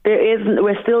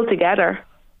we're still together,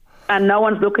 and no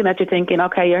one's looking at you thinking,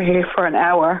 okay, you're here for an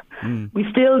hour. We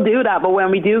still do that, but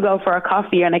when we do go for a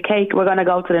coffee and a cake, we're going to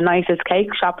go to the nicest cake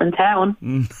shop in town,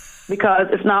 because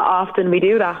it's not often we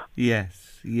do that. Yes.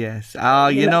 Oh,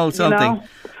 you know something? You know?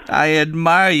 I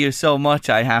admire you so much,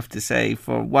 I have to say,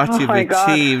 for what you've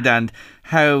achieved and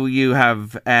how you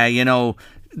have,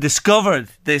 discovered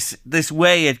this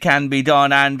way it can be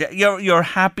done, and you're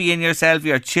happy in yourself,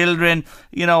 your children,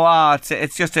 you know.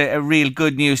 It's just a real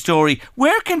good news story.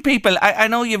 Where can people, I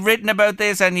know you've written about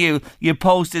this and you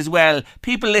post as well,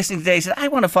 people listening today say, I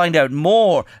want to find out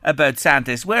more about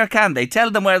Santis. Where can they?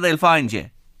 Tell them where they'll find you.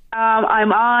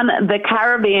 I'm on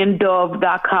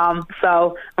thecaribbeandub.com.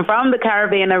 So I'm from the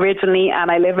Caribbean originally,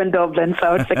 and I live in Dublin.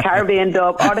 So it's the Caribbean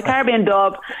Dub, or the Caribbean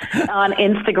Dub on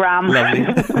Instagram. Lovely.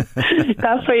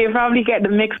 That's where you probably get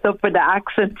them mixed up with the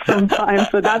accent sometimes.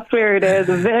 So that's where it is.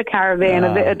 A bit of Caribbean,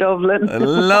 a bit of Dublin.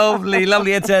 Lovely.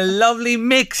 It's a lovely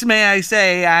mix, may I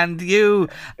say. And you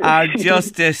are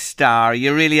just a star.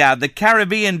 You really are. The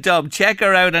Caribbean Dub. Check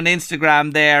her out on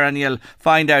Instagram there, and you'll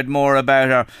find out more about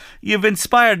her. You've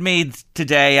inspired me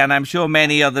today, and I'm sure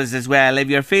many others as well. If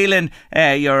you're feeling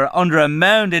you're under a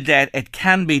mound of debt, it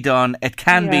can be done, it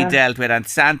can be dealt with, and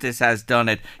Santis has done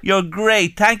it. You're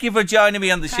great. Thank you for joining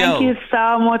me on the show. Thank you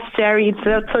so much, Jerry. It's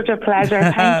such a pleasure.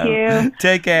 Thank you.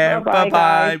 Take care.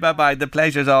 Bye-bye. The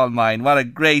pleasure's all mine. What a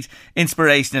great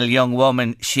inspirational young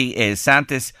woman she is.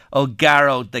 Santis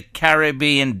O'Garrow, the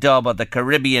Caribbean Dub, or the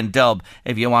Caribbean Dub,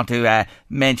 if you want to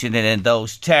mention it in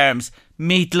those terms.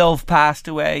 Meat Loaf passed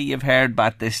away, you've heard,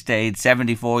 at this stage,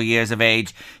 74 years of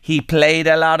age. He played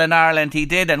a lot in Ireland, he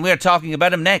did, and we're talking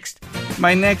about him next.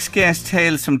 My next guest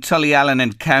hails from Tullyallen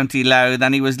in County Louth,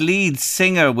 and he was lead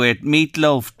singer with Meat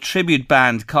Loaf tribute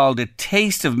band called A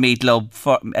Taste of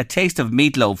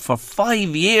Meatloaf for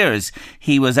 5 years.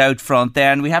 He was out front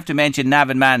there, and we have to mention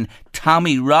Navan man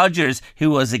Tommy Rogers,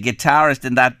 who was a guitarist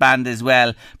in that band as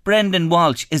well. Brendan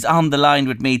Walsh is on the line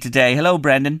with me today. Hello,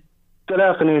 Brendan. Good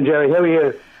afternoon, Jerry. How are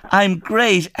you? I'm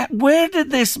great. Where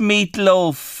did this Meat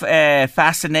Loaf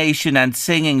fascination and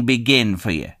singing begin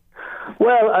for you?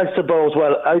 Well, I suppose,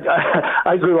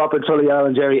 I grew up in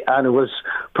Tullyallen, Jerry, and it was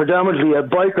predominantly a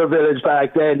biker village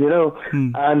back then, you know.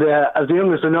 And as the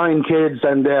youngest of 9 kids,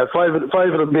 and five of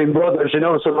them being brothers, you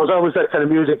know, so there was always that kind of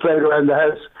music played around the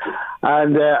house.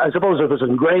 And I suppose it was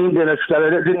ingrained in it that I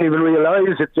didn't even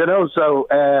realise it, you know. So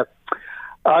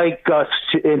I got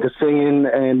into singing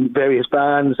in various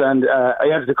bands, and I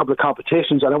entered a couple of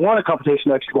competitions, and I won a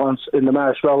competition actually once in the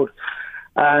Marsh Road,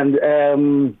 and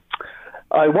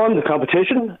I won the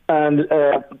competition, and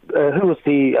who was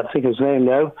I think his name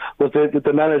now, was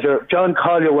the manager. John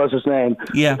Collier was his name.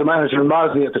 Yeah. The manager in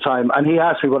Mosley at the time, and he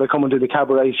asked me would I come and do the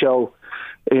cabaret show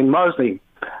in Mosley.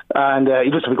 And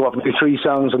you just have to go up and do 3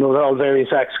 songs, and there were all various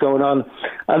acts going on.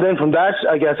 And then from that,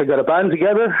 I guess I got a band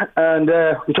together, and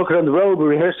we took it on the road. We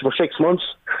rehearsed for 6 months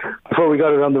before we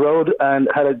got it on the road, and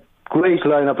had a great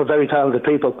lineup of very talented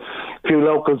people. A few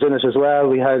locals in it as well.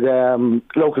 We had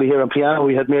locally here on piano,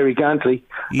 we had Mary Gantley,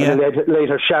 and then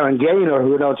later Sharon Gaynor,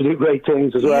 who went on to do great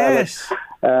things as well. Yes.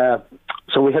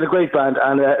 So we had a great band,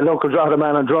 and a local Drogheda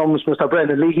man on drums, Mr.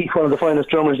 Brendan Leahy, one of the finest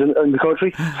drummers in the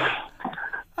country.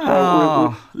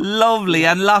 Lovely,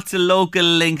 and lots of local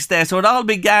links there. So it all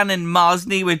began in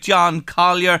Mosney with John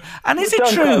Collier. And is it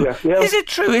true? Collier, yeah. Is it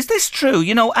true? Is this true?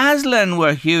 You know, Aslan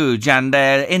were huge and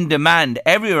in demand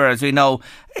everywhere, as we know.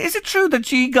 Is it true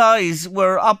that you guys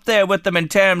were up there with them in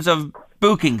terms of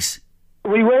bookings?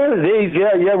 We were indeed,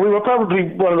 yeah. We were probably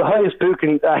one of the highest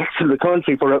booking acts in the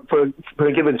country for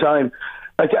a given time.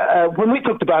 Like, when we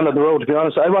took the band on the road, to be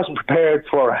honest, I wasn't prepared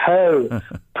for how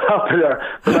popular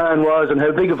the band was and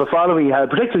how big of a following he had,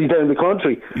 particularly down the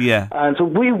country. Yeah. And so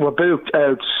we were booked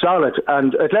out solid,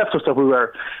 and it left us that we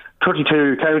were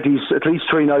 32 counties at least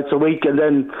 3 nights a week, and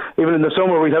then even in the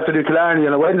summer we'd have to do Killarney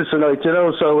on a Wednesday night, you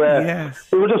know, so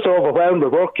we were just overwhelmed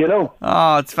with work, you know.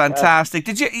 Oh, it's fantastic.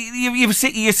 Did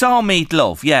you saw Meat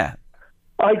Loaf? Yeah.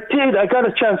 I did. I got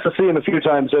a chance to see him a few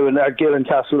times in Gillen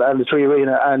Castle and the Tree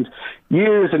Arena, and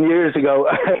years ago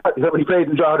we played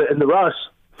in Drogheda in the Ross.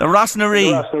 The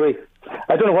Rossnaree.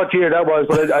 I don't know what year that was,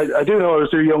 but I do know I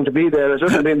was too young to be there. I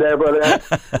shouldn't have been there, but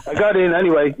I got in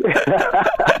anyway.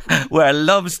 Where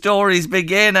love stories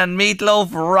begin, and Meat Loaf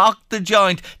rocked the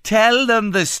joint. Tell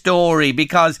them the story,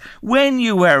 because when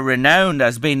you were renowned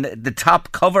as being the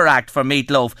top cover act for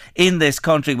Meat Loaf in this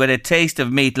country with A Taste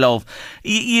of Meat Loaf,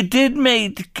 you did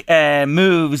make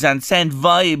moves and sent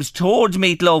vibes towards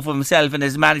Meat Loaf himself and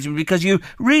his management because you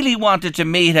really wanted to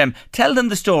meet him. Tell them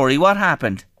the story. What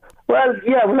happened? Well,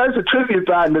 as a tribute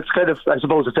band, it's kind of, I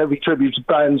suppose it's every tribute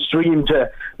band's dream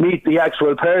to meet the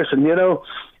actual person, you know.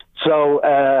 So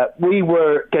we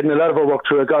were getting a lot of our work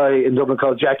through a guy in Dublin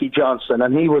called Jackie Johnson,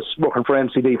 and he was working for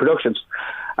MCD Productions,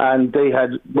 and they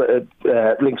had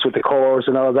links with the Corrs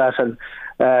and all that, and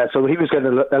so he was getting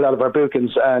a lot of our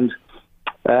bookings, and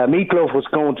Meat Loaf was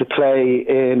going to play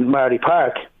in Marley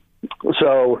Park,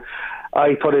 so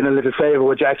I put in a little favour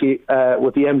with Jackie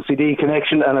with the MCD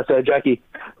connection, and I said, Jackie,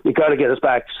 you got to get us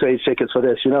backstage tickets for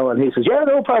this, you know. And he says, yeah,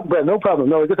 no problem, Brent, no problem.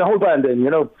 No, we get the whole band in, you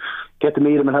know, get to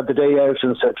meet him and have the day out,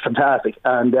 and I said, fantastic.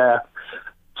 And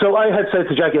so I had said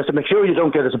to Jackie, I said, make sure you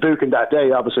don't get us a booking that day,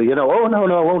 obviously, you know. Oh, no,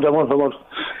 I won't.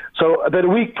 So about a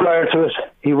week prior to it,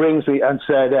 he rings me and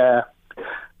said,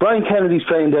 Brian Kennedy's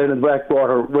playing down in the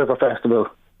Blackwater River Festival,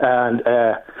 and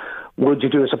would you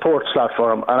do a support slot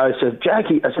for him? And I said,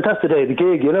 Jackie, that's the day of the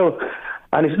gig, you know.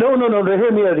 And he said, no,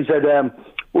 hear me out. He said,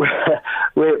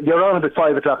 you're on about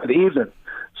 5 o'clock in the evening,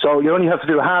 so you only have to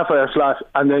do a half-hour slot,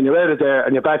 and then you're out of there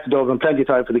and you're back to Dublin, plenty of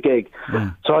time for the gig.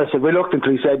 So I said,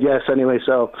 reluctantly said yes anyway,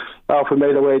 so off we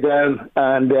made our way down,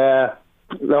 and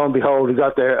lo and behold, we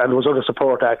got there, and there was other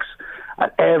support acts,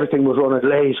 and everything was running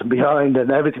late and behind,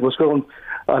 and everything was going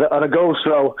on a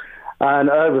go-slow.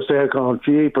 And I was there going,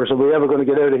 jeepers, are we ever going to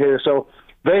get out of here? So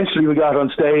eventually we got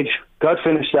on stage, got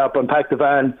finished up, unpacked the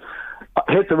van,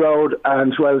 hit the road,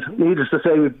 and, well, needless to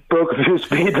say, we broke a few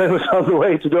speed limits on the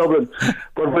way to Dublin.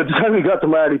 But by the time we got to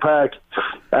Marley Park,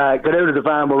 got out of the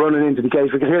van, we're running into the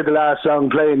gate. We could hear the last song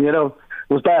playing, you know.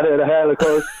 It was bad out of hell, of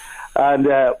course. And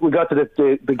we got to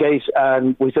the gate,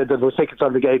 and we said that there was tickets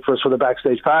on the gate for us for the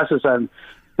backstage passes, and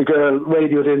the girl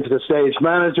radioed into the stage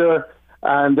manager.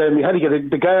 And then we had to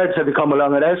get the guards had to come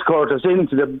along and escort us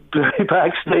into the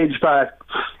backstage part.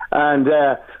 And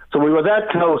so we were that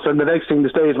close, and the next thing the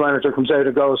stage manager comes out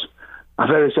and goes, I'm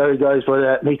very sorry, guys,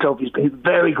 but Meat Loaf, he's been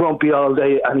very grumpy all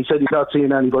day, and he said he's not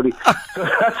seeing anybody. So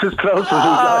that's as close as we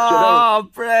got, you know. Oh,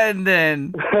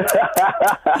 Brendan.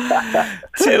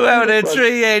 2 out of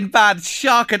 3 ain't bad.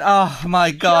 Shocking. Oh,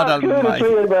 my God almighty. 2 out of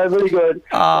 3 ain't bad. Very good.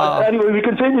 Oh. Anyway, we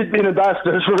continued being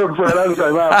ambassadors for a long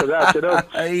time after that, you know.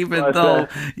 Even though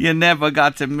you never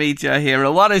got to meet your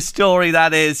hero. What a story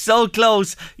that is. So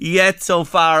close, yet so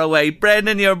far away.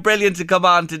 Brendan, you're brilliant to come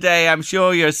on today. I'm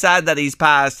sure you're sad that he's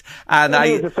passed. And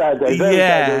it is a sad day.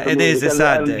 It is a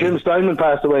sad day. Jim Steinman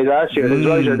passed away last year. His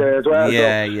writer there as well.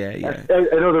 Yeah.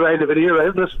 Another end of an era,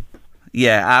 isn't it?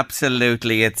 Yeah,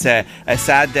 absolutely. It's a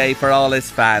sad day for all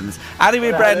his fans.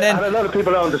 Anyway, Brendan. I had a lot of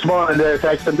people on this morning there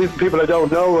texting, people I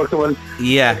don't know were coming.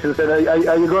 Yeah. And said,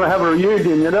 are you going to have a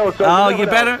reunion, you know? So you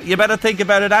better think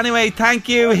about it. Anyway, thank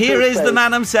you. Here is the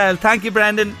man himself. Thank you,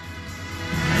 Brendan.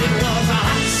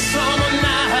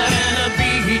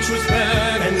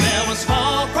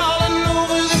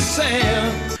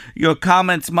 your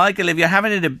comments. Michael, if you're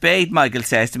having a debate, Michael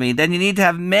says to me, then you need to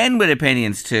have men with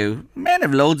opinions too. Men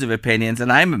have loads of opinions,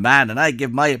 and I'm a man and I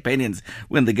give my opinions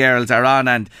when the girls are on,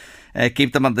 and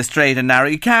keep them on the straight and narrow.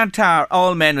 You can't tar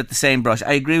all men with the same brush.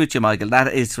 I agree with you, Michael,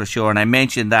 that is for sure, and I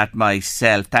mentioned that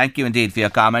myself. Thank you indeed for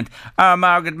your comment. Our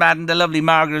Margaret Madden, the lovely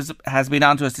Margaret, has been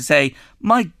on to us to say,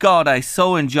 my God, I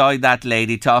so enjoyed that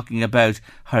lady talking about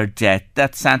her death.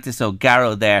 That's Santos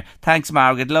O'Garrow there. Thanks,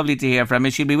 Margaret. Lovely to hear from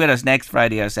you. She'll be with us next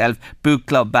Friday herself. Book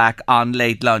Club back on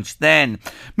Late Lunch then.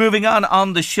 Moving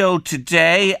on the show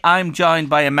today, I'm joined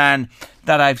by a man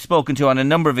that I've spoken to on a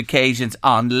number of occasions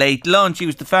on Late Lunch. He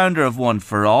was the founder of One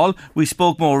for All. We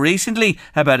spoke more recently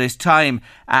about his time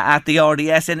at the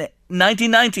RDS in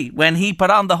 1990 when he put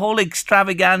on the whole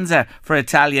extravaganza for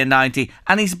Italia 90,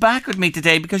 and he's back with me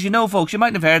today because, you know, folks, you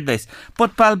mightn't have heard this,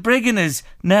 but Balbriggan is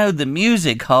now the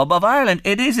music hub of Ireland.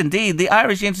 It is indeed. The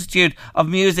Irish Institute of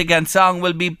Music and Song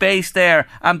will be based there.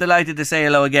 I'm delighted to say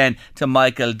hello again to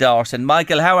Michael Dawson.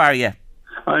 Michael, how are you?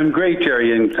 I'm great,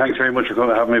 Jerry, and thanks very much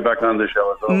for having me back on the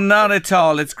show as well. Not at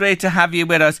all. It's great to have you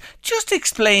with us. Just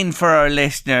explain for our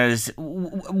listeners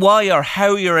why or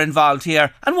how you're involved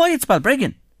here and why it's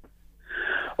Balbriggan.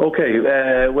 Okay,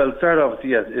 well, start off,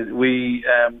 yes,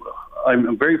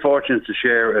 I'm very fortunate to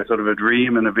share a sort of a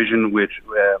dream and a vision with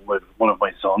one of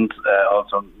my sons,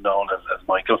 also known as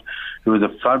Michael, who is a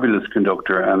fabulous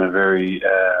conductor and a really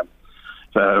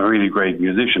great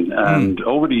musician. And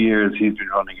over the years, he's been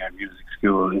running a music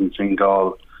school in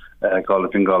Fingal, called the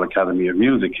Fingal Academy of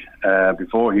Music,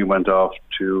 before he went off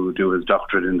to do his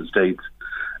doctorate in the States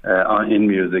in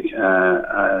music.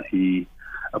 He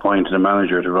appointed a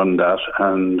manager to run that,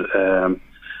 and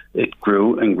it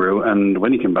grew and grew. And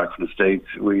when he came back from the States,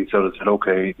 we sort of said,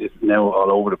 okay, it's now all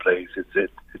over the place.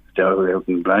 It's down out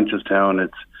in Blanchardstown,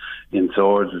 it's in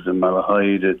Swords, it's in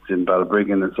Malahide, it's in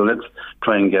Balbriggan, and so let's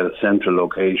try and get a central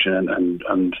location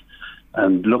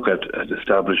and look at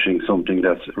establishing something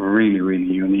that's really,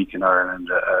 really unique in Ireland,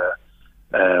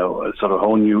 sort of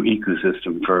whole new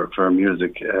ecosystem for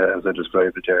music, as I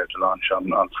described it there to launch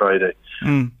on Friday,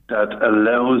 that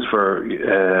allows for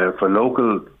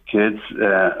local kids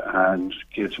and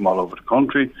kids from all over the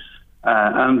country,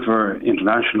 and for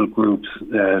international groups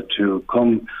to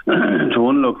come to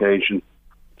one location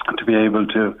to be able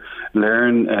to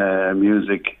learn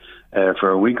music for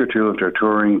a week or two if they're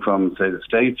touring from, say, the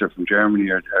States or from Germany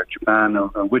or Japan,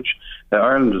 which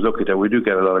Ireland is lucky that we do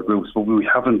get a lot of groups, but we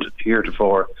haven't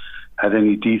heretofore had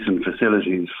any decent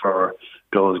facilities for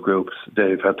those groups.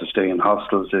 They've had to stay in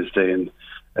hostels, they stay in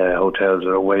hotels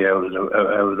that are way out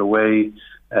of the way,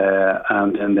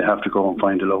 and then they have to go and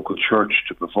find a local church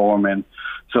to perform in.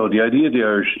 So the idea of the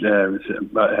Irish,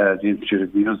 the Institute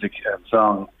of Music and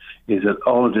Song, is that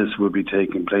all of this will be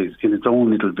taking place in its own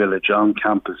little village on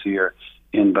campus here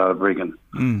in Balbriggan.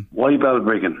 Why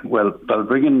Balbriggan? Well,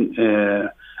 Balbriggan,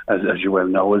 as you well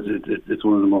know, it's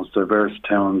one of the most diverse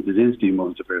towns. It is the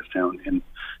most diverse town in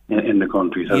the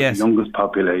country. It has the youngest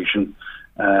population,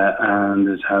 and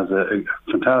it has a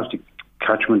fantastic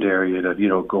catchment area that, you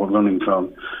know, running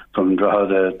from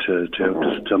Drogheda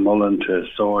to Mullen to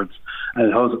Swords. And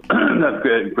it has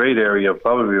that great area of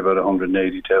probably about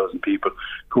 180,000 people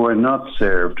who are not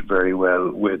served very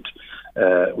well with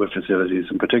facilities,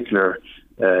 in particular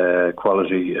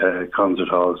quality concert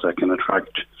halls that can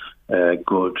attract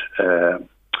good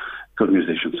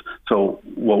musicians. So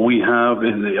what we have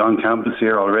is on campus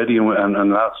here already,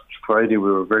 and last Friday we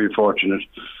were very fortunate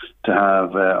to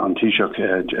have on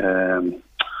Taoiseach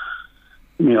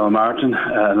Micheál Martin,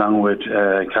 along with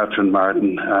Catherine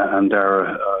Martin and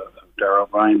Dara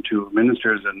O'Brien, two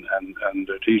ministers, and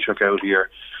the Taoiseach out here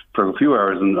for a few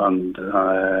hours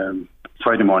on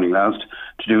Friday morning last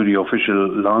to do the official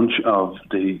launch of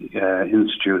the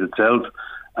institute itself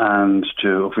and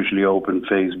to officially open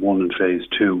phase 1 and phase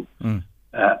 2.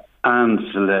 And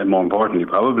to lay, more importantly,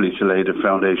 probably to lay the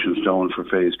foundation stone for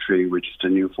phase 3, which is the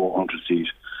new 400-seat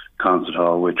concert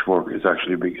hall, which work is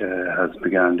actually has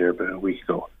begun there about a week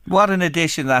ago. What an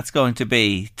addition that's going to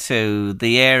be to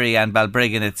the area and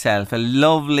Balbriggan itself. A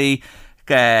lovely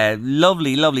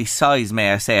size,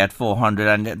 may I say, at 400,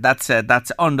 and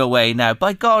that's underway now.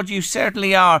 By God, you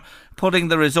certainly are putting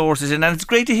the resources in, and it's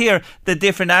great to hear the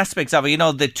different aspects of it, you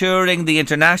know, the touring, the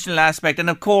international aspect, and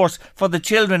of course for the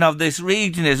children of this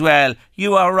region as well.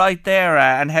 You are right there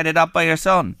and headed up by your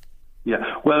son. Yeah,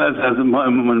 well, as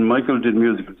when Michael did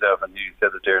music himself, and he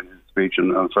said it there in his speech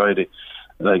on Friday,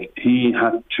 like, he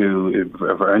had to,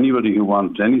 for anybody who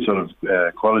wants any sort of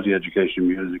quality education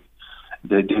music,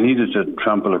 they needed to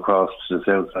trample across to the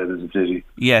south side of the city.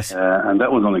 Yes. And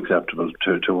that was unacceptable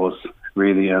to us,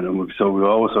 really. And so we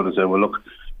always sort of said, well, look,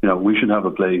 we should have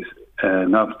a place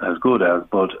not as good as,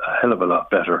 but a hell of a lot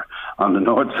better on the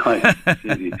north side of the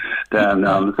city than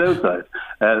on the south side.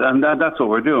 And that's what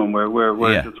we're doing.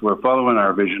 We're following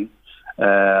our vision.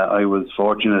 I was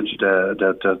fortunate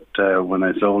that when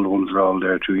I sold One for All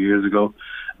there 2 years ago,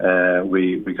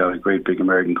 we got a great big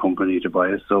American company to buy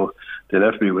it. So they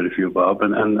left me with a few bob,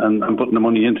 and I'm putting the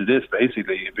money into this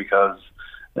basically because,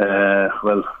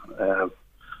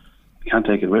 I can't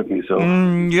take it with me. So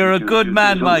you're a good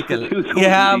man, Michael.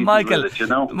 Yeah, Michael.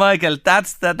 Michael,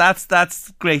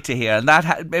 that's great to hear.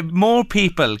 That more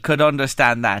people could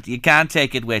understand that. You can't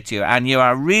take it with you, and you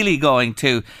are really going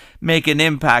to make an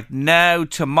impact now,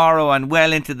 tomorrow, and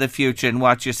well into the future in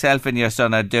what yourself and your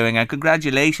son are doing. And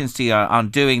congratulations to you on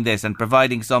doing this and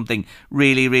providing something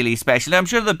really, really special. I'm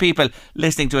sure the people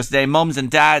listening to us today, mums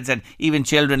and dads, and even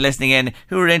children listening in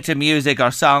who are into music or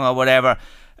song or whatever.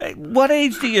 What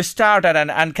age do you start at,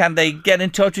 and can they get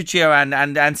in touch with you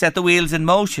and set the wheels in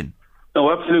motion?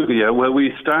 Oh, absolutely, yeah. Well,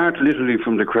 we start literally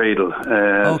from the cradle.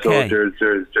 Okay. So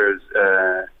there's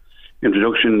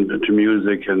introduction to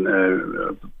music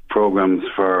and programs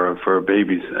for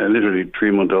babies, literally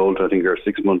 3-month-old, I think, or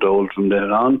 6-month-old from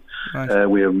then on. Right.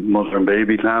 We have mother and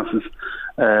baby classes.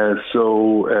 And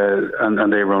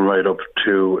they run right up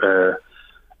to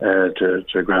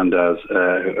granddads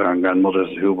and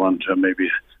grandmothers who want to maybe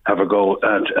have a go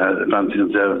at fancy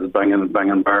themselves as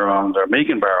banging barons or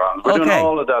making barons. We're doing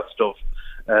all of that stuff.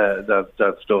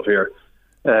 That stuff here.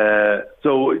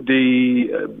 So the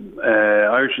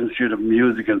Irish Institute of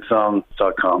Music and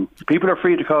Song.com. People are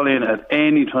free to call in at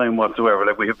any time whatsoever.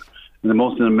 Like we have the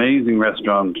most amazing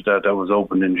restaurant that was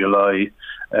opened in July,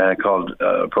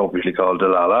 appropriately called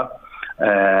Dalala.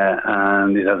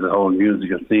 And it has a whole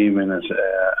musical theme in it,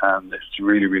 and it's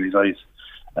really, really nice.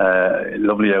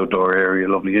 Lovely outdoor area,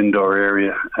 lovely indoor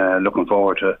area. Looking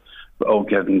forward to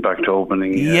getting back to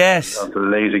opening. Yes.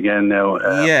 Late again now.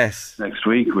 Yes. Next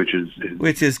week, which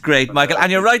is great, Michael.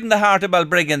 And you're right in the heart of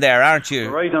Balbriggan there, aren't you?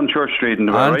 We're right on Church Street, in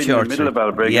the middle of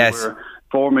Balbriggan. Yes. We're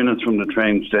 4 minutes from the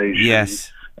train station.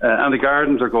 Yes. And the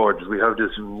gardens are gorgeous. We have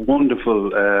this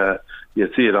wonderful. You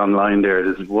see it online there.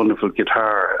 This wonderful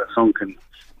guitar, a sunken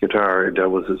guitar that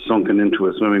was sunken into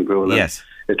a swimming pool. Yes.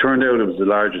 It turned out it was the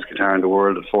largest guitar in the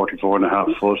world at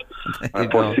 44.5 foot, or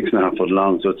 46.5 foot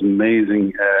long. So it's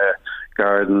amazing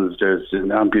gardens. There's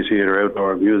an amphitheatre,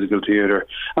 outdoor musical theatre,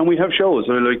 and we have shows.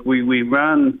 So like we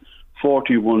ran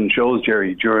 41 shows,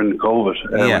 Jerry, during COVID.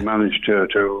 We managed to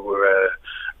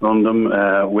run them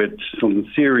with some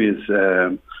serious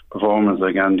performers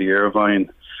like Andy Irvine.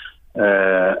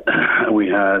 We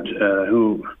had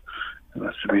who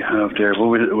else did we have there?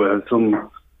 Well, some.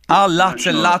 Oh, lots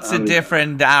of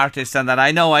different artists and that.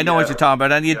 I know what you're talking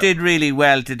about, and you did really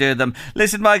well to do them.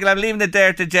 Listen, Michael, I'm leaving it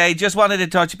there today. Just wanted to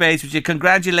touch base with you,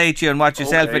 congratulate you on what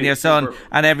yourself and your son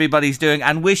and everybody's doing,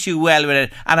 and wish you well with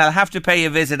it. And I'll have to pay you a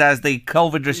visit as the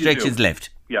COVID restrictions lift.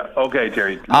 Yeah, okay,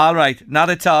 Terry. All right, not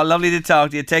at all. Lovely to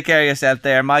talk to you. Take care of yourself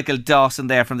there. Michael Dawson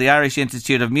there from the Irish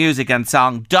Institute of Music and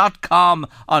Song.com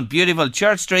on beautiful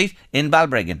Church Street in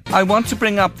Balbriggan. I want to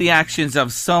bring up the actions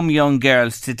of some young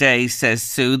girls today, says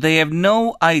Sue. They have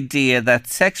no idea that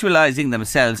sexualising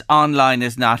themselves online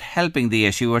is not helping the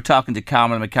issue. We're talking to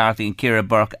Carmel McCarthy and Ciara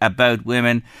Burke about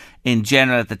women in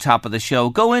general at the top of the show.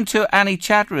 Go into any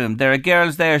chat room. There are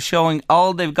girls there showing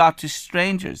all they've got to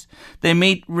strangers. They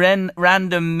meet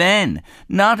random men,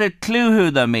 not a clue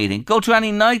who they're meeting. Go to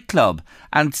any nightclub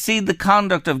and see the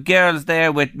conduct of girls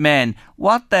there with men.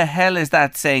 What the hell is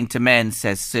that saying to men,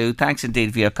 says Sue. Thanks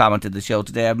indeed for your comment to the show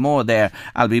today. I have more there.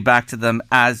 I'll be back to them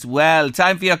as well.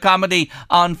 Time for your comedy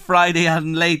on Friday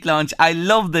on Late Lunch. I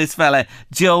love this fella,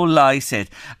 Joe Lycett.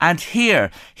 And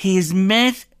here, he's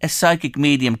met a psychic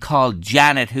medium called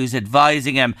Janet who's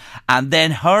advising him, and then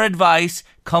her advice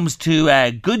comes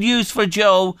to good use for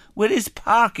Joe with his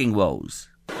parking woes.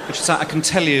 Which is, I can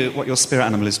tell you what your spirit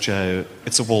animal is, Joe.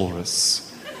 It's a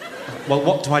walrus. Well,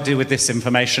 what do I do with this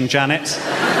information, Janet?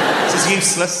 This is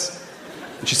useless.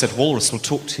 And she said, walrus will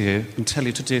talk to you and tell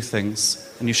you to do things,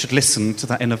 and you should listen to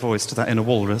that inner voice, to that inner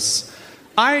walrus.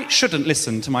 I shouldn't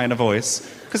listen to my inner voice,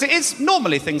 because it is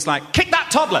normally things like, kick that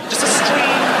toddler, just a stream.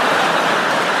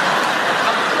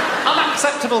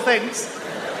 Unacceptable things.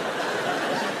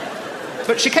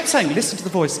 But she kept saying, listen to the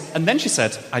voice. And then she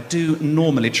said, I do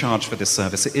normally charge for this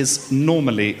service. It is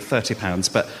normally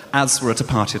 £30, but as we're at a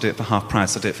party, I do it for half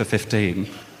price. I do it for 15. I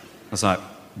was like,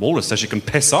 Walrus says you can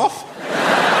piss off.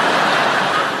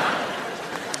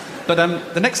 But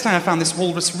the next day I found this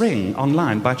walrus ring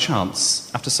online by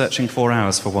chance, after searching 4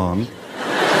 hours for one.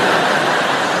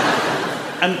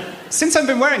 And Since I've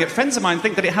been wearing it, friends of mine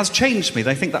think that it has changed me.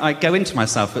 They think that I go into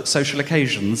myself at social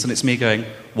occasions and it's me going,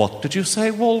 "What did you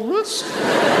say, Walrus?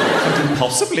 Couldn't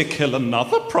possibly kill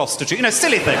another prostitute." You know,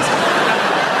 silly things.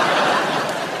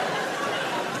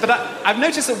 But I've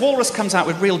noticed that Walrus comes out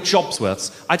with real jobs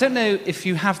worths. I don't know if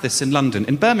you have this in London.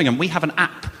 In Birmingham, we have an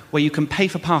app where you can pay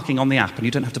for parking on the app and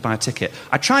you don't have to buy a ticket.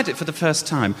 I tried it for the first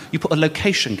time. You put a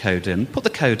location code in, put the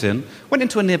code in, went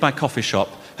into a nearby coffee shop,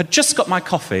 had just got my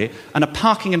coffee, and a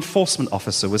parking enforcement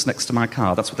officer was next to my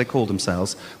car. That's what they call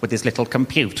themselves, with his little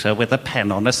computer with a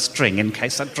pen on a string in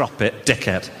case I drop it.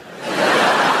 Dickhead.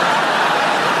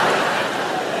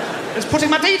 I was putting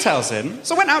my details in.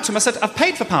 So I went out to him, I said, "I've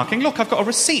paid for parking. Look, I've got a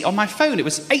receipt on my phone. It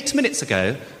was 8 minutes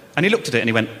ago." And he looked at it and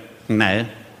he went, "No,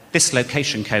 this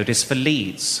location code is for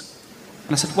Leeds."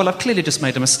 And I said, "Well, I've clearly just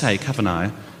made a mistake, haven't I?"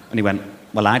 And he went,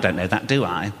 "Well, I don't know that, do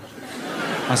I?"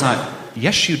 I was like,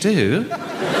 "Yes, you do.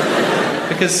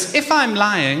 Because if I'm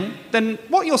lying, then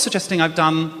what you're suggesting I've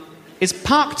done is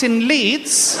parked in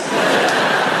Leeds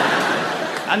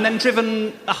and then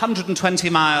driven 120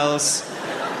 miles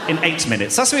in 8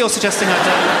 minutes. That's what you're suggesting I've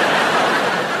done."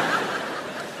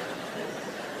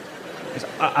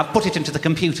 "I've put it into the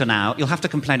computer now. You'll have to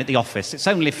complain at the office. It's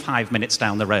only 5 minutes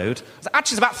down the road." I said,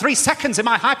 "Actually, it's about 3 seconds in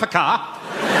my hypercar."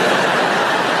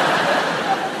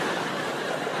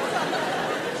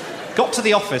 Got to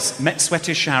the office, met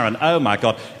sweaty Sharon. Oh my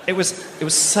God, it was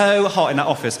so hot in that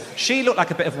office. She looked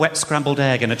like a bit of wet scrambled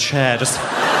egg in a chair, just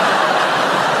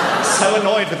so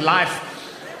annoyed with life.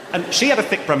 And she had a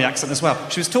thick Brummie accent as well.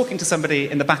 She was talking to somebody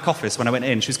in the back office when I went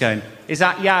in. She was going, "Is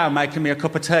that you making me a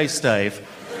cup of tea, Steve?"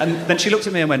 And then she looked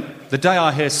at me and went, "The day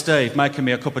I hear Steve making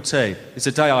me a cup of tea is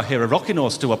the day I hear a rocking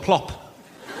horse do a plop."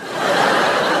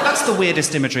 That's the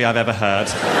weirdest imagery I've ever heard,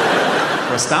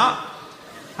 for a start.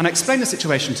 And I explained the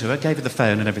situation to her, gave her the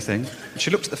phone and everything. And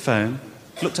she looked at the phone,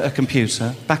 looked at her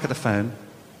computer, back at the phone,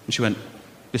 and she went,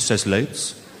 "This says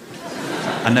Leeds."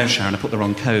 "I know, Sharon, I put the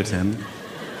wrong code in."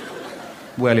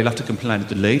 "Well, you'll have to complain at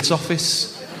the Leeds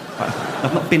office."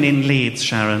 "I've not been in Leeds,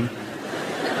 Sharon."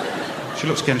 She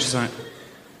looked again and she's like,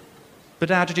 "But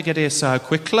how did you get here so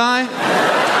quickly?"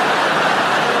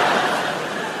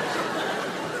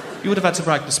 "You would have had to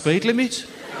break the speed limit."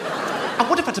 "I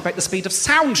would have had to break the speed of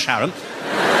sound, Sharon."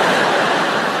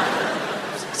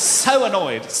 So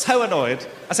annoyed, so annoyed.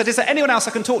 I said, "Is there anyone else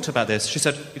I can talk to about this?" She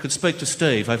said, "You could speak to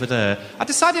Steve over there." I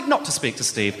decided not to speak to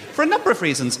Steve for a number of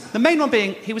reasons. The main one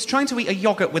being he was trying to eat a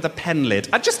yoghurt with a pen lid.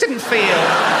 I just didn't feel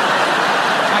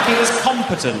like he was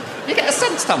competent. You get a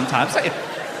sense sometimes, don't you?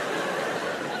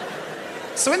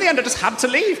 So in the end, I just had to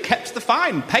leave, kept the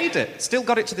fine, paid it, still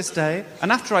got it to this day.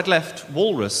 And after I'd left,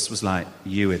 Walrus was like,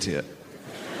 "You idiot.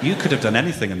 You could have done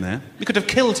anything in there. You could have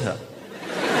killed her.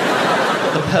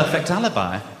 Got the perfect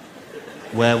alibi.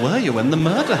 Where were you when the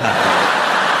murder happened?"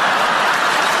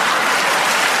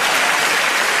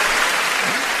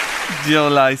 Joe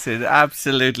Lycett,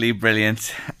 absolutely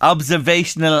brilliant.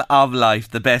 Observational of life,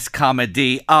 the best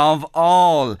comedy of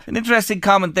all. An interesting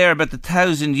comment there about the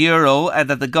 €1,000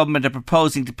 that the government are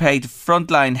proposing to pay to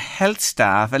frontline health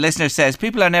staff. A listener says,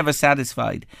 "People are never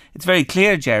satisfied. It's very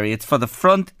clear, Jerry, it's for the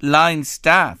frontline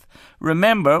staff.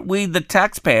 Remember, we the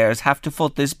taxpayers have to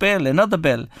foot this bill, another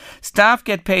bill. Staff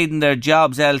get paid in their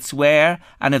jobs elsewhere,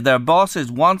 and if their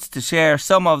bosses wants to share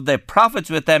some of the profits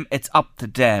with them, it's up to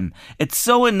them. It's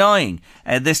so annoying,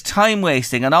 this time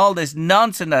wasting and all this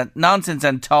nonsense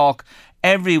and talk.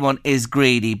 Everyone is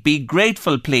greedy. Be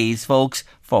grateful, please, folks,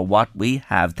 for what we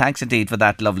have." Thanks indeed for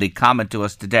that lovely comment to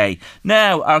us today.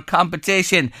 Now, our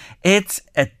competition. It's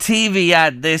a TV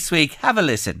ad this week. Have a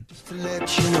listen. Just to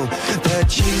let you know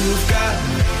that you've got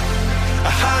a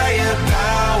higher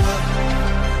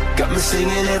power. Got me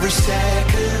singing every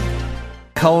second.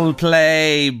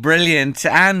 Coldplay, brilliant.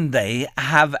 And they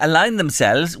have aligned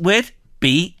themselves with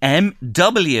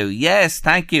BMW. Yes,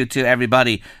 thank you to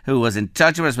everybody who was in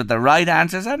touch with us with the right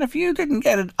answers, and if you didn't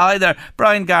get it either,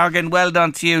 Brian Gargan, well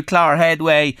done to you. Clara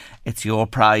Headway, it's your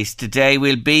prize today.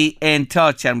 We'll be in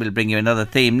touch and we'll bring you another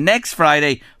theme next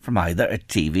Friday from either a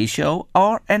TV show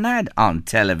or an ad on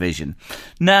television.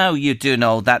 Now you do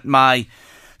know that my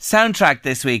soundtrack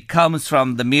this week comes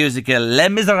from the musical Les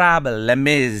Miserables, Les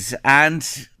Mis,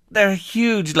 and there are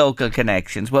huge local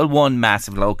connections. Well, one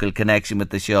massive local connection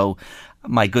with the show,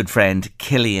 my good friend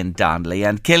Killian Donnelly.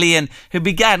 And Killian, who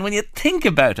began, when you think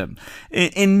about him,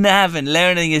 in Navan,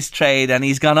 learning his trade, and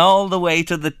he's gone all the way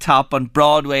to the top on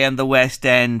Broadway and the West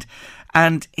End.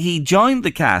 And he joined the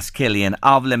cast, Killian,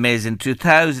 of Les Mis in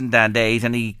 2008,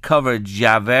 and he covered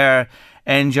Javert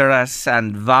Enjolras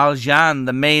and Valjean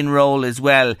the main role as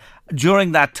well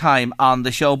during that time on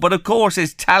the show. But of course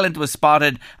his talent was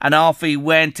spotted and off he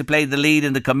went to play the lead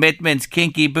in The Commitments,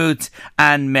 Kinky Boots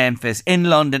and Memphis, in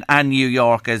London and New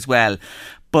York as well.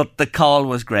 But the call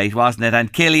was great, wasn't it?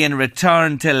 And Cillian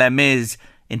returned to Les Mis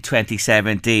in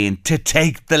 2017 to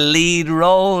take the lead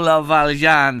role of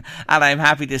Valjean, and I'm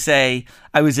happy to say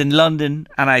I was in London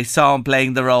and I saw him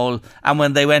playing the role, and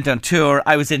when they went on tour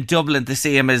I was in Dublin to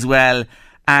see him as well,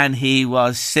 and he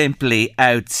was simply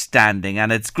outstanding.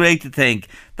 And it's great to think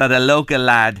that a local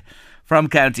lad from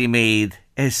County Meath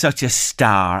is such a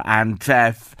star, and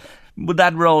with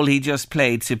that role he just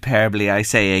played superbly, I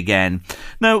say again.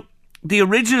 Now, the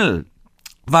original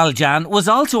Valjean was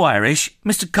also Irish,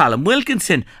 Mr. Colm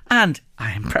Wilkinson, and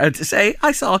I am proud to say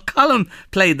I saw Colm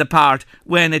play the part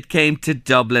when it came to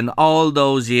Dublin all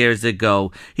those years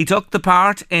ago. He took the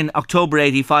part in October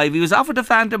 85. He was offered a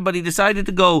Phantom, but he decided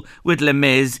to go with Les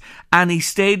Mis, and he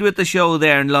stayed with the show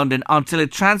there in London until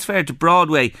it transferred to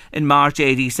Broadway in March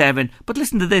 87. But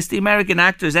listen to this, the American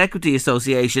Actors Equity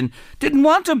Association didn't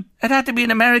want him. It had to be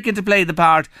an American to play the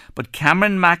part, but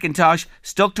Cameron Mackintosh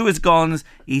stuck to his guns.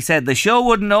 He said the show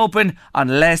wouldn't open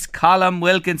unless Colm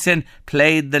Wilkinson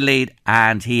played the lead,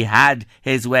 and he had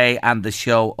his way and the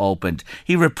show opened.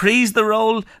 He reprised the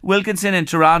role, Wilkinson, in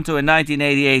Toronto in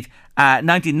 1998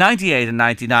 and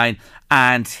 99,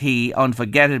 and he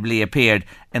unforgettably appeared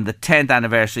in the 10th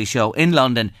anniversary show in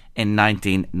London in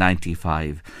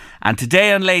 1995. And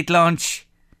today on Late Lunch,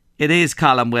 it is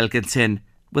Colm Wilkinson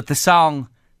with the song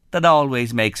that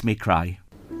always makes me cry.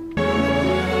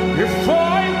 If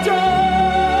I die,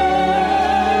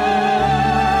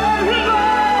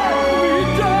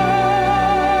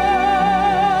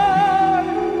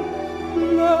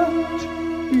 let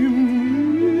him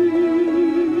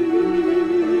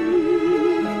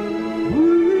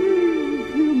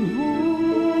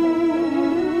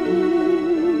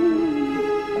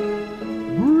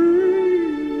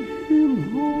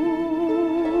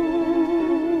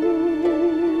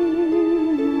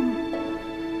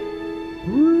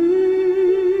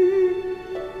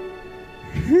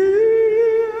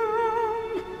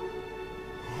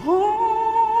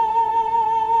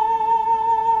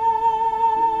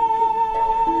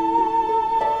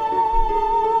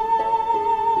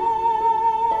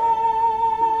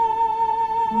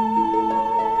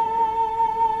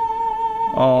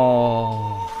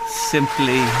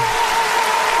simply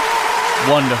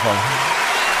wonderful.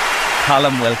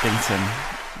 Colm Wilkinson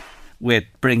with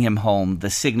Bring Him Home, the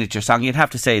signature song. You'd have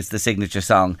to say it's the signature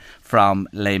song from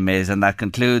Les Mis. And that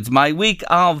concludes my week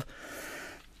of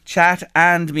chat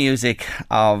and music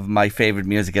of my favourite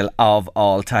musical of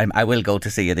all time. I will go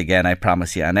to see it again, I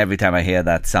promise you. And every time I hear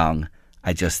that song,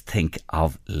 I just think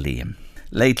of Liam.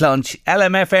 Late Lunch,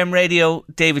 LMFM Radio.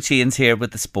 David Sheehan's here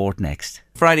with the sport next.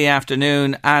 Friday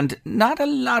afternoon, and not a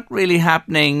lot really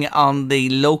happening on the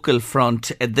local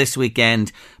front this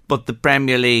weekend, but the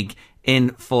Premier League in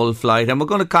full flight. And we're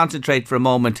going to concentrate for a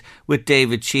moment with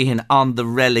David Sheehan on the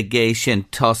relegation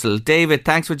tussle. David,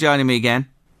 thanks for joining me again.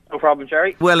 No problem,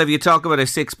 Jerry. Well, if you talk about a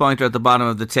 6-pointer at the bottom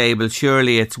of the table,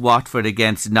 surely it's Watford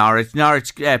against Norwich.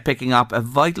 Norwich picking up a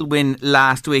vital win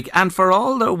last week, and for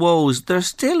all their woes, they're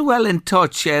still well in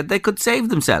touch. They could save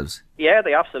themselves. Yeah,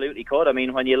 they absolutely could. I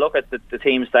mean, when you look at the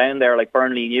teams down there, like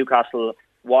Burnley, Newcastle,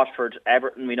 Watford,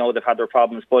 Everton, we know they've had their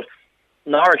problems, but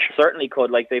Norwich certainly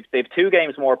could. Like they've 2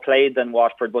 games more played than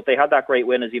Watford, but they had that great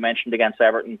win, as you mentioned, against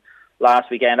Everton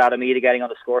last weekend. Adam Ida getting on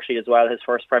the score sheet as well, his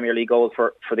first Premier League goal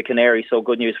for the Canaries, so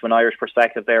good news from an Irish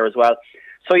perspective there as well.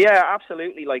 So yeah,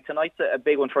 absolutely, like tonight's a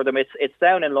big one for them. It's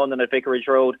down in London at Vicarage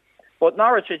Road, but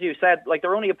Norwich, as you said, like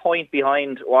they're only a point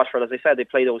behind Watford. As I said, they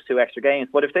play those 2 extra games,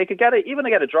 but if they could get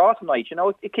a draw tonight, you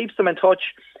know, it keeps them in touch,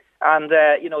 and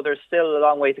you know, there's still a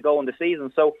long way to go in the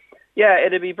season. So yeah,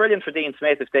 it'd be brilliant for Dean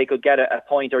Smith if they could get a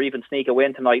point or even sneak a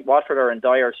win tonight. Watford are in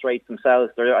dire straits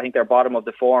themselves. I think they're bottom of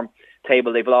the form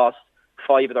table. They've lost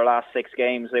 5 of their last 6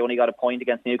 games. They only got a point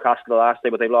against Newcastle the last day,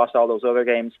 but they've lost all those other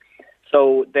games.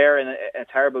 So they're in a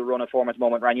terrible run of form at the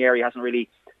moment. Ranieri hasn't really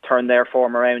turned their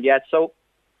form around yet. So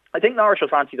I think Norwich will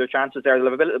fancy their chances there. They'll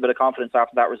have a little bit of confidence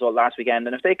after that result last weekend.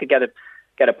 And if they could get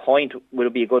a point, it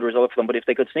would be a good result for them. But if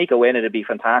they could sneak a win, it'd be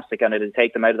fantastic, and it'd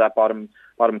take them out of that bottom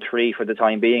 3 for the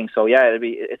time being. So yeah,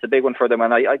 it's a big one for them,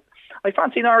 and I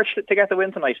fancy Norwich to get the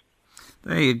win tonight.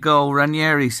 There you go.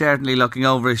 Ranieri certainly looking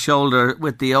over his shoulder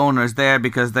with the owners there,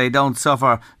 because they don't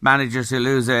suffer managers who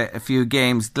lose a few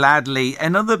games gladly.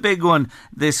 Another big one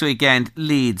this weekend,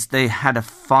 Leeds. They had a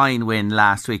fine win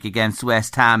last week against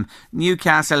West Ham.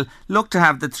 Newcastle looked to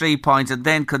have the 3 points and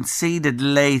then conceded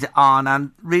late on,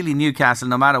 and really Newcastle,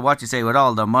 no matter what you say, with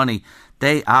all their money,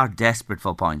 they are desperate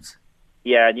for points.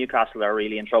 Yeah, Newcastle are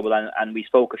really in trouble, and we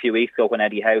spoke a few weeks ago when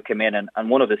Eddie Howe came in, and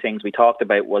one of the things we talked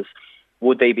about was,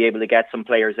 would they be able to get some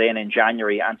players in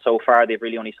January? And so far they've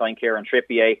really only signed Kieran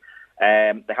Trippier.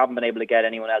 They haven't been able to get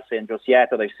anyone else in just yet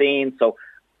that I've seen. So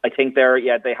I think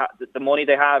the money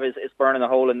they have is burning a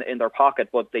hole in their pocket,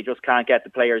 but they just can't get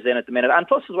the players in at the minute. And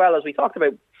plus, as well, as we talked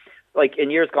about, like in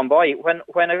years gone by,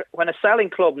 when a selling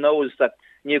club knows that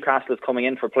Newcastle is coming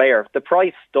in for player, the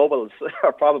price doubles,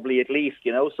 or probably at least,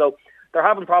 So they're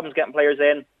having problems getting players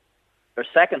in. They're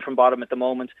second from bottom at the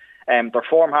moment. Their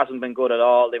form hasn't been good at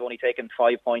all. They've only taken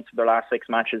 5 points in their last 6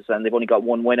 matches, and they've only got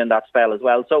 1 win in that spell as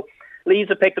well. So Leeds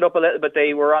have picked it up a little bit.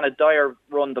 They were on a dire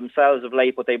run themselves of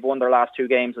late, but they've won their last 2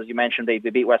 games, as you mentioned. They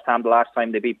beat West Ham the last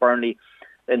time. They beat Burnley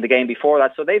in the game before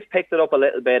that. So they've picked it up a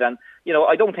little bit. And,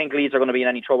 I don't think Leeds are going to be in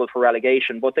any trouble for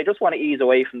relegation, but they just want to ease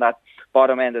away from that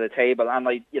bottom end of the table. And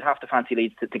you'd have to fancy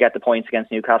Leeds to get the points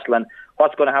against Newcastle. And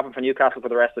what's going to happen for Newcastle for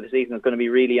the rest of the season is going to be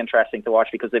really interesting to watch,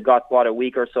 because they've got, a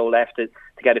week or so left to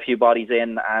get a few bodies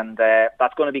in. And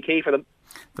that's going to be key for them.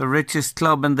 The richest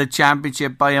club in the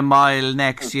Championship by a mile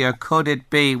next year. Could it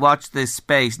be? Watch this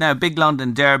space. Now, big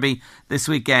London derby this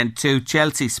weekend too.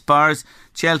 Chelsea Spurs.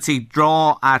 Chelsea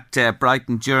draw at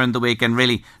Brighton during the week, and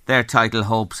really their title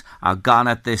hopes are gone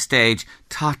at this stage.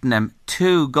 Tottenham,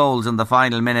 2 goals in the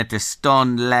final minute to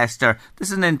stun Leicester.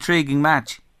 This is an intriguing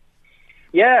match.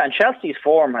 Yeah, and Chelsea's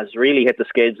form has really hit the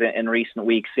skids in recent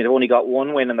weeks. They've only got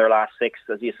 1 win in their last 6.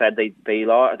 As you said,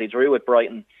 they drew with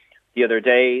Brighton the other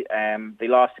day. They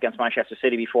lost against Manchester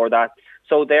City before that.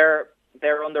 So they're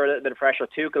under a little bit of pressure.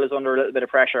 Tuchel is under a little bit of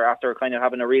pressure after kind of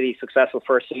having a really successful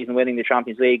first season winning the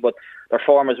Champions League, but their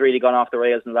form has really gone off the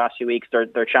rails in the last few weeks.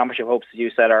 Their championship hopes, as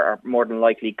you said, are more than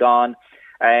likely gone.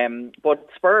 But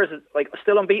Spurs,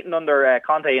 still unbeaten under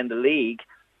Conte in the league,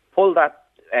 pulled that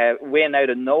win out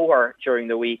of nowhere during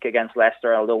the week against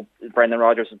Leicester, although Brendan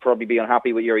Rodgers would probably be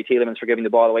unhappy with Yuri Tielemans for giving the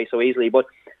ball away so easily. But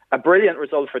a brilliant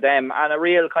result for them, and a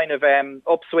real kind of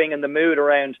upswing in the mood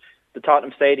around the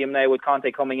Tottenham Stadium now, with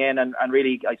Conte coming in and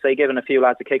really, I'd say, giving a few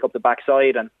lads a kick up the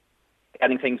backside and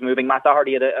getting things moving. Matt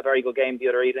Doherty had a very good game the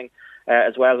other evening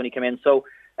as well when he came in. So,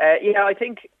 I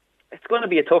think it's going to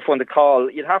be a tough one to call.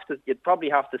 You'd probably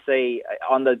have to say,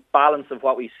 on the balance of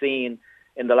what we've seen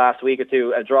in the last week or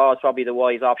two, a draw is probably the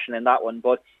wise option in that one.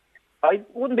 But I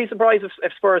wouldn't be surprised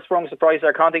if Spurs sprung surprise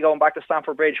there. Conte going back to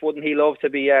Stamford Bridge, wouldn't he love to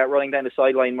be running down the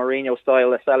sideline Mourinho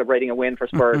style, celebrating a win for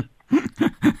Spurs?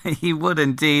 He would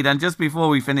indeed. And just before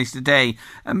we finish today,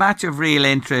 a match of real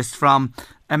interest from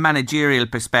a managerial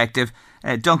perspective.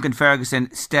 Duncan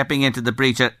Ferguson stepping into the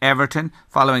breach at Everton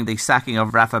following the sacking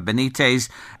of Rafa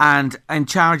Benitez, and in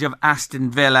charge of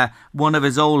Aston Villa, one of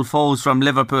his old foes from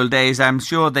Liverpool days. I'm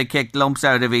sure they kicked lumps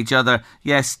out of each other.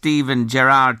 Yes, Steven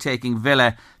Gerrard taking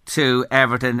Villa to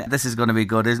Everton. This is going to be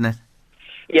good, isn't it?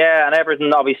 Yeah, and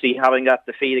Everton obviously having that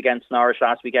defeat against Norwich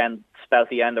last weekend spelt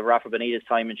the end of Rafa Benitez's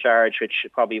time in charge, which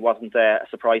probably wasn't a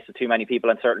surprise to too many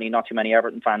people, and certainly not too many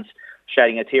Everton fans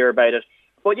shedding a tear about it.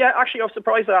 But yeah, actually I was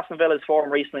surprised at Aston Villa's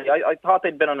form recently. I thought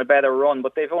they'd been on a better run,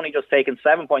 but they've only just taken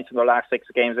 7 points in their last 6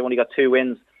 games. They've only got 2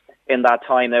 wins in that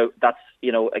time. Now that's,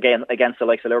 again, against the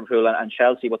likes of Liverpool and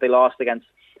Chelsea, but they lost against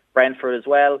Brentford as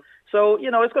well. So,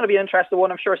 it's going to be an interesting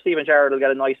one. I'm sure Steven Gerrard will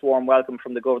get a nice warm welcome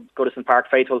from the Goodison Park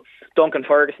faithful. Duncan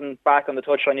Ferguson back on the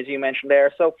touchline, as you mentioned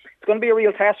there. So it's going to be a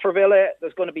real test for Villa.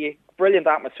 There's going to be a brilliant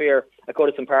atmosphere at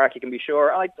Goodison Park, you can be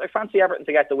sure. And I fancy Everton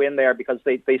to get the win there, because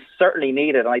they certainly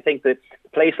need it. And I think the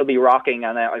place will be rocking,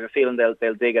 and I have a feeling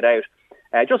they'll dig it out.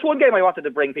 Just one game I wanted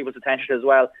to bring people's attention to as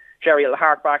well. Jerry, it'll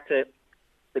hark back to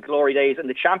the glory days in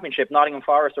the Championship. Nottingham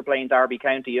Forest are playing Derby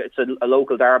County. It's a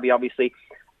local derby, obviously.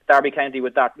 Derby County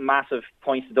with that massive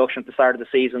points deduction at the start of the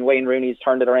season. Wayne Rooney's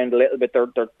turned it around a little bit. They're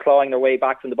clawing their way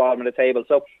back from the bottom of the table.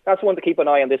 So that's one to keep an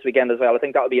eye on this weekend as well. I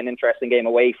think that'll be an interesting game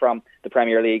away from the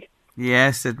Premier League.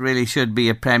 Yes, it really should be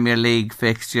a Premier League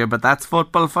fixture, but that's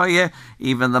football for you.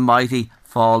 Even the mighty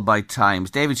fall by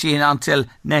times. David Sheehan, until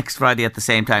next Friday at the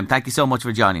same time. Thank you so much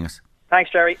for joining us.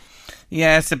 Thanks, Jerry.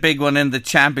 Yes, a big one in the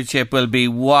Championship will be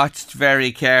watched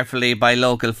very carefully by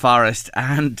local Forest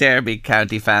and Derby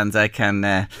County fans.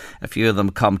 A few of them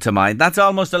come to mind. That's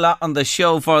almost a lot on the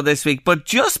show for this week. But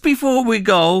just before we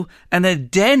go, an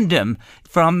addendum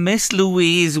from Miss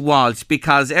Louise Walsh,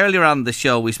 because earlier on the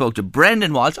show we spoke to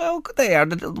Brendan Walsh. Oh, they are.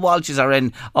 The Walshes are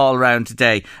in all round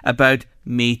today, about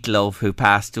Meat Loaf, who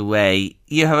passed away.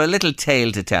 You have a little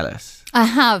tale to tell us. I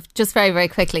have, just very, very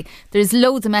quickly. There's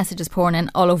loads of messages pouring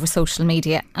in all over social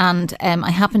media, and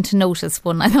I happened to notice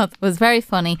one I thought was very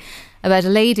funny, about a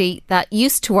lady that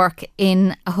used to work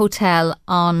in a hotel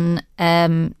on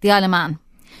the Isle of Man.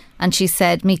 And she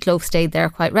said Meatloaf stayed there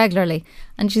quite regularly.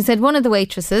 And she said one of the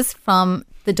waitresses from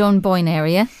the Dunboyne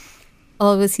area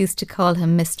always used to call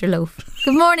him Mr. Loaf.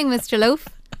 Good morning, Mr. Loaf.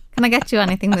 Can I get you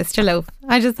anything, Mr. Loaf?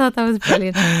 I just thought that was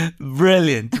brilliant.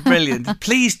 Brilliant.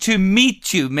 Pleased to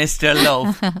meet you, Mr.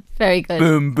 Loaf. Very good.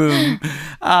 Boom, boom.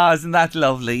 Isn't that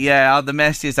lovely? Yeah, the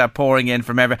messages are pouring in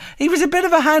from everywhere. He was a bit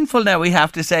of a handful now, we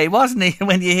have to say, wasn't he?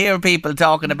 When you hear people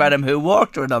talking about him who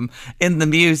worked with him in the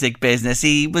music business,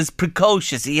 he was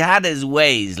precocious. He had his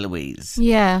ways, Louise.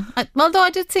 Yeah. Although I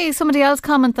did see somebody else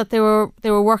comment that they were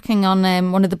working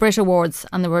on one of the Brit Awards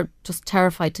and they were just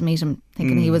terrified to meet him,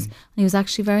 thinking he was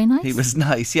actually very nice. He was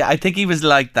nice, yeah. I think he was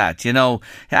like that, you know.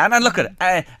 And look at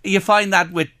it, you find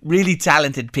that with really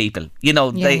talented people. You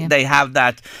know, they have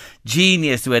that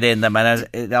genius within them, and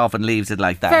it often leaves it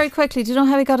like that. Very quickly, do you know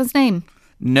how he got his name?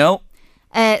 No.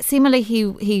 Seemingly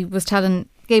he was telling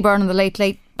Gay Byrne on the Late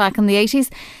Late back in the 80s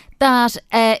that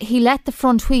he let the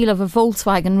front wheel of a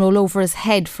Volkswagen roll over his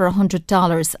head for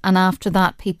 $100, and after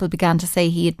that people began to say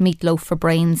he had meatloaf for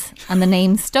brains, and the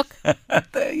name stuck.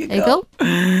 There you go.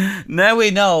 Now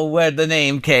we know where the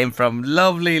name came from.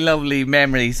 Lovely, lovely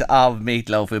memories of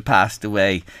Meatloaf, who passed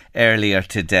away earlier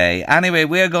today. Anyway,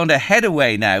 we're going to head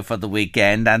away now for the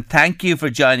weekend, and thank you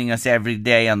for joining us every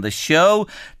day on the show.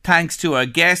 Thanks to our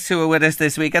guests who are with us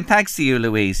this week, and thanks to you,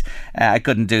 Louise. I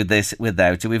couldn't do this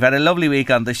without you. We've had a lovely week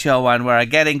on the show, and we're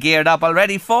getting geared up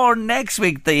already for next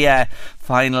week, the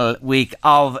final week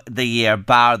of the year,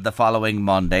 bar the following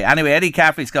Monday. Anyway, Eddie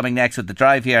Caffrey's coming next with The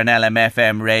Drive here on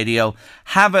LMFM Radio.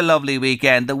 Have a lovely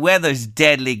weekend. The weather's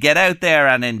deadly. Get out there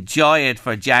and enjoy it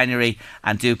for January,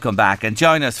 and do come back and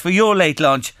join us for your late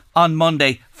lunch on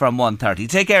Monday from 1:30.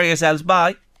 Take care of yourselves.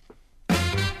 Bye.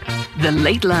 The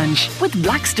Late Lunch with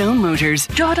Blackstone Motors,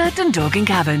 Drogheda, Dundalk and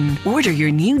Cavan. Order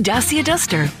your new Dacia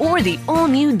Duster or the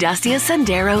all-new Dacia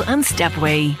Sandero and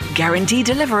Stepway. Guaranteed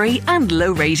delivery and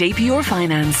low rate APR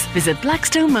finance. Visit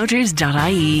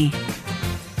blackstonemotors.ie.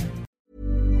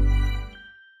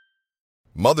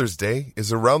 Mother's Day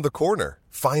is around the corner.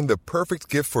 Find the perfect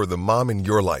gift for the mom in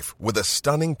your life with a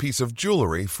stunning piece of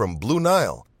jewelry from Blue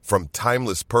Nile. From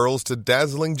timeless pearls to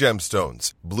dazzling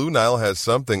gemstones, Blue Nile has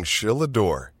something she'll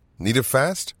adore. Need it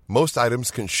fast? Most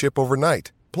items can ship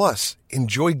overnight. Plus,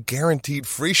 enjoy guaranteed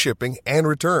free shipping and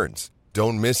returns.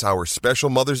 Don't miss our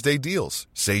special Mother's Day deals.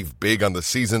 Save big on the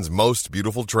season's most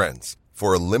beautiful trends.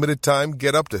 For a limited time,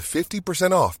 get up to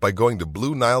 50% off by going to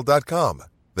BlueNile.com.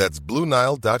 That's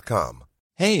BlueNile.com.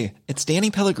 Hey, it's Danny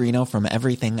Pellegrino from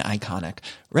Everything Iconic.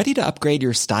 Ready to upgrade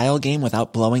your style game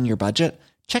without blowing your budget?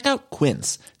 Check out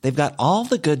Quince. They've got all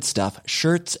the good stuff,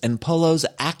 shirts and polos,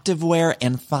 activewear,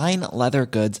 and fine leather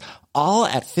goods, all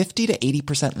at 50 to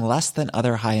 80% less than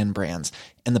other high-end brands.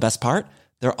 And the best part?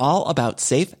 They're all about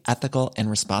safe, ethical, and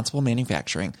responsible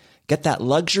manufacturing. Get that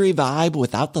luxury vibe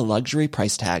without the luxury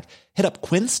price tag. Hit up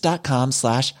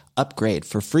quince.com/upgrade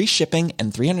for free shipping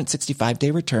and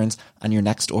 365-day returns on your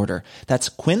next order. That's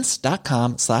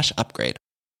quince.com/upgrade.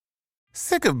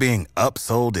 Sick of being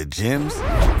upsold at gyms?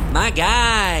 My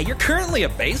guy, you're currently a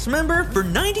base member. For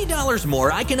 $90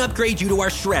 more, I can upgrade you to our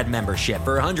Shred membership.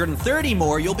 For $130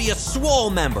 more, you'll be a Swole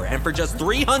member. And for just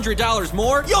 $300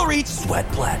 more, you'll reach Sweat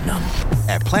Platinum.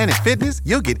 At Planet Fitness,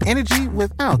 you'll get energy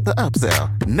without the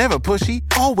upsell. Never pushy,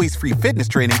 always free fitness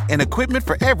training and equipment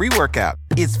for every workout.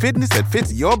 It's fitness that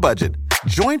fits your budget.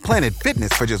 Join Planet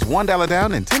Fitness for just $1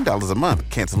 down and $10 a month.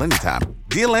 Cancel anytime.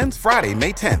 Deal ends Friday,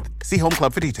 May 10th. See Home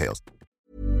Club for details.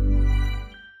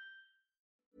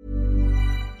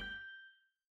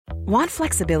 Want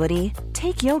flexibility?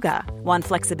 Take yoga. Want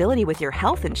flexibility with your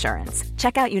health insurance?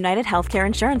 Check out United Healthcare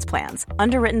Insurance Plans.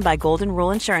 Underwritten by Golden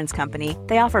Rule Insurance Company,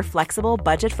 they offer flexible,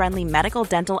 budget-friendly medical,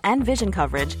 dental, and vision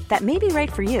coverage that may be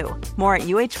right for you. More at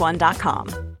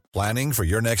uh1.com. Planning for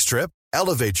your next trip?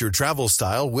 Elevate your travel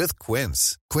style with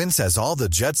Quince. Quince has all the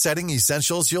jet-setting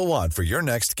essentials you'll want for your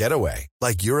next getaway,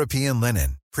 like European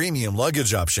linen, premium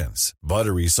luggage options,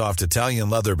 buttery soft Italian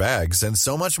leather bags, and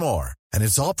so much more. And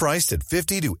it's all priced at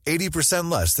 50 to 80%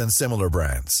 less than similar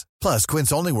brands. Plus,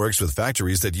 Quince only works with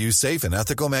factories that use safe and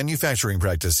ethical manufacturing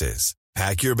practices.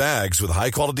 Pack your bags with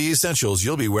high-quality essentials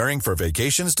you'll be wearing for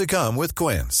vacations to come with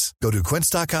Quince. Go to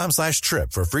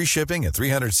quince.com/trip for free shipping and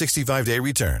 365-day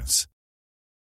returns.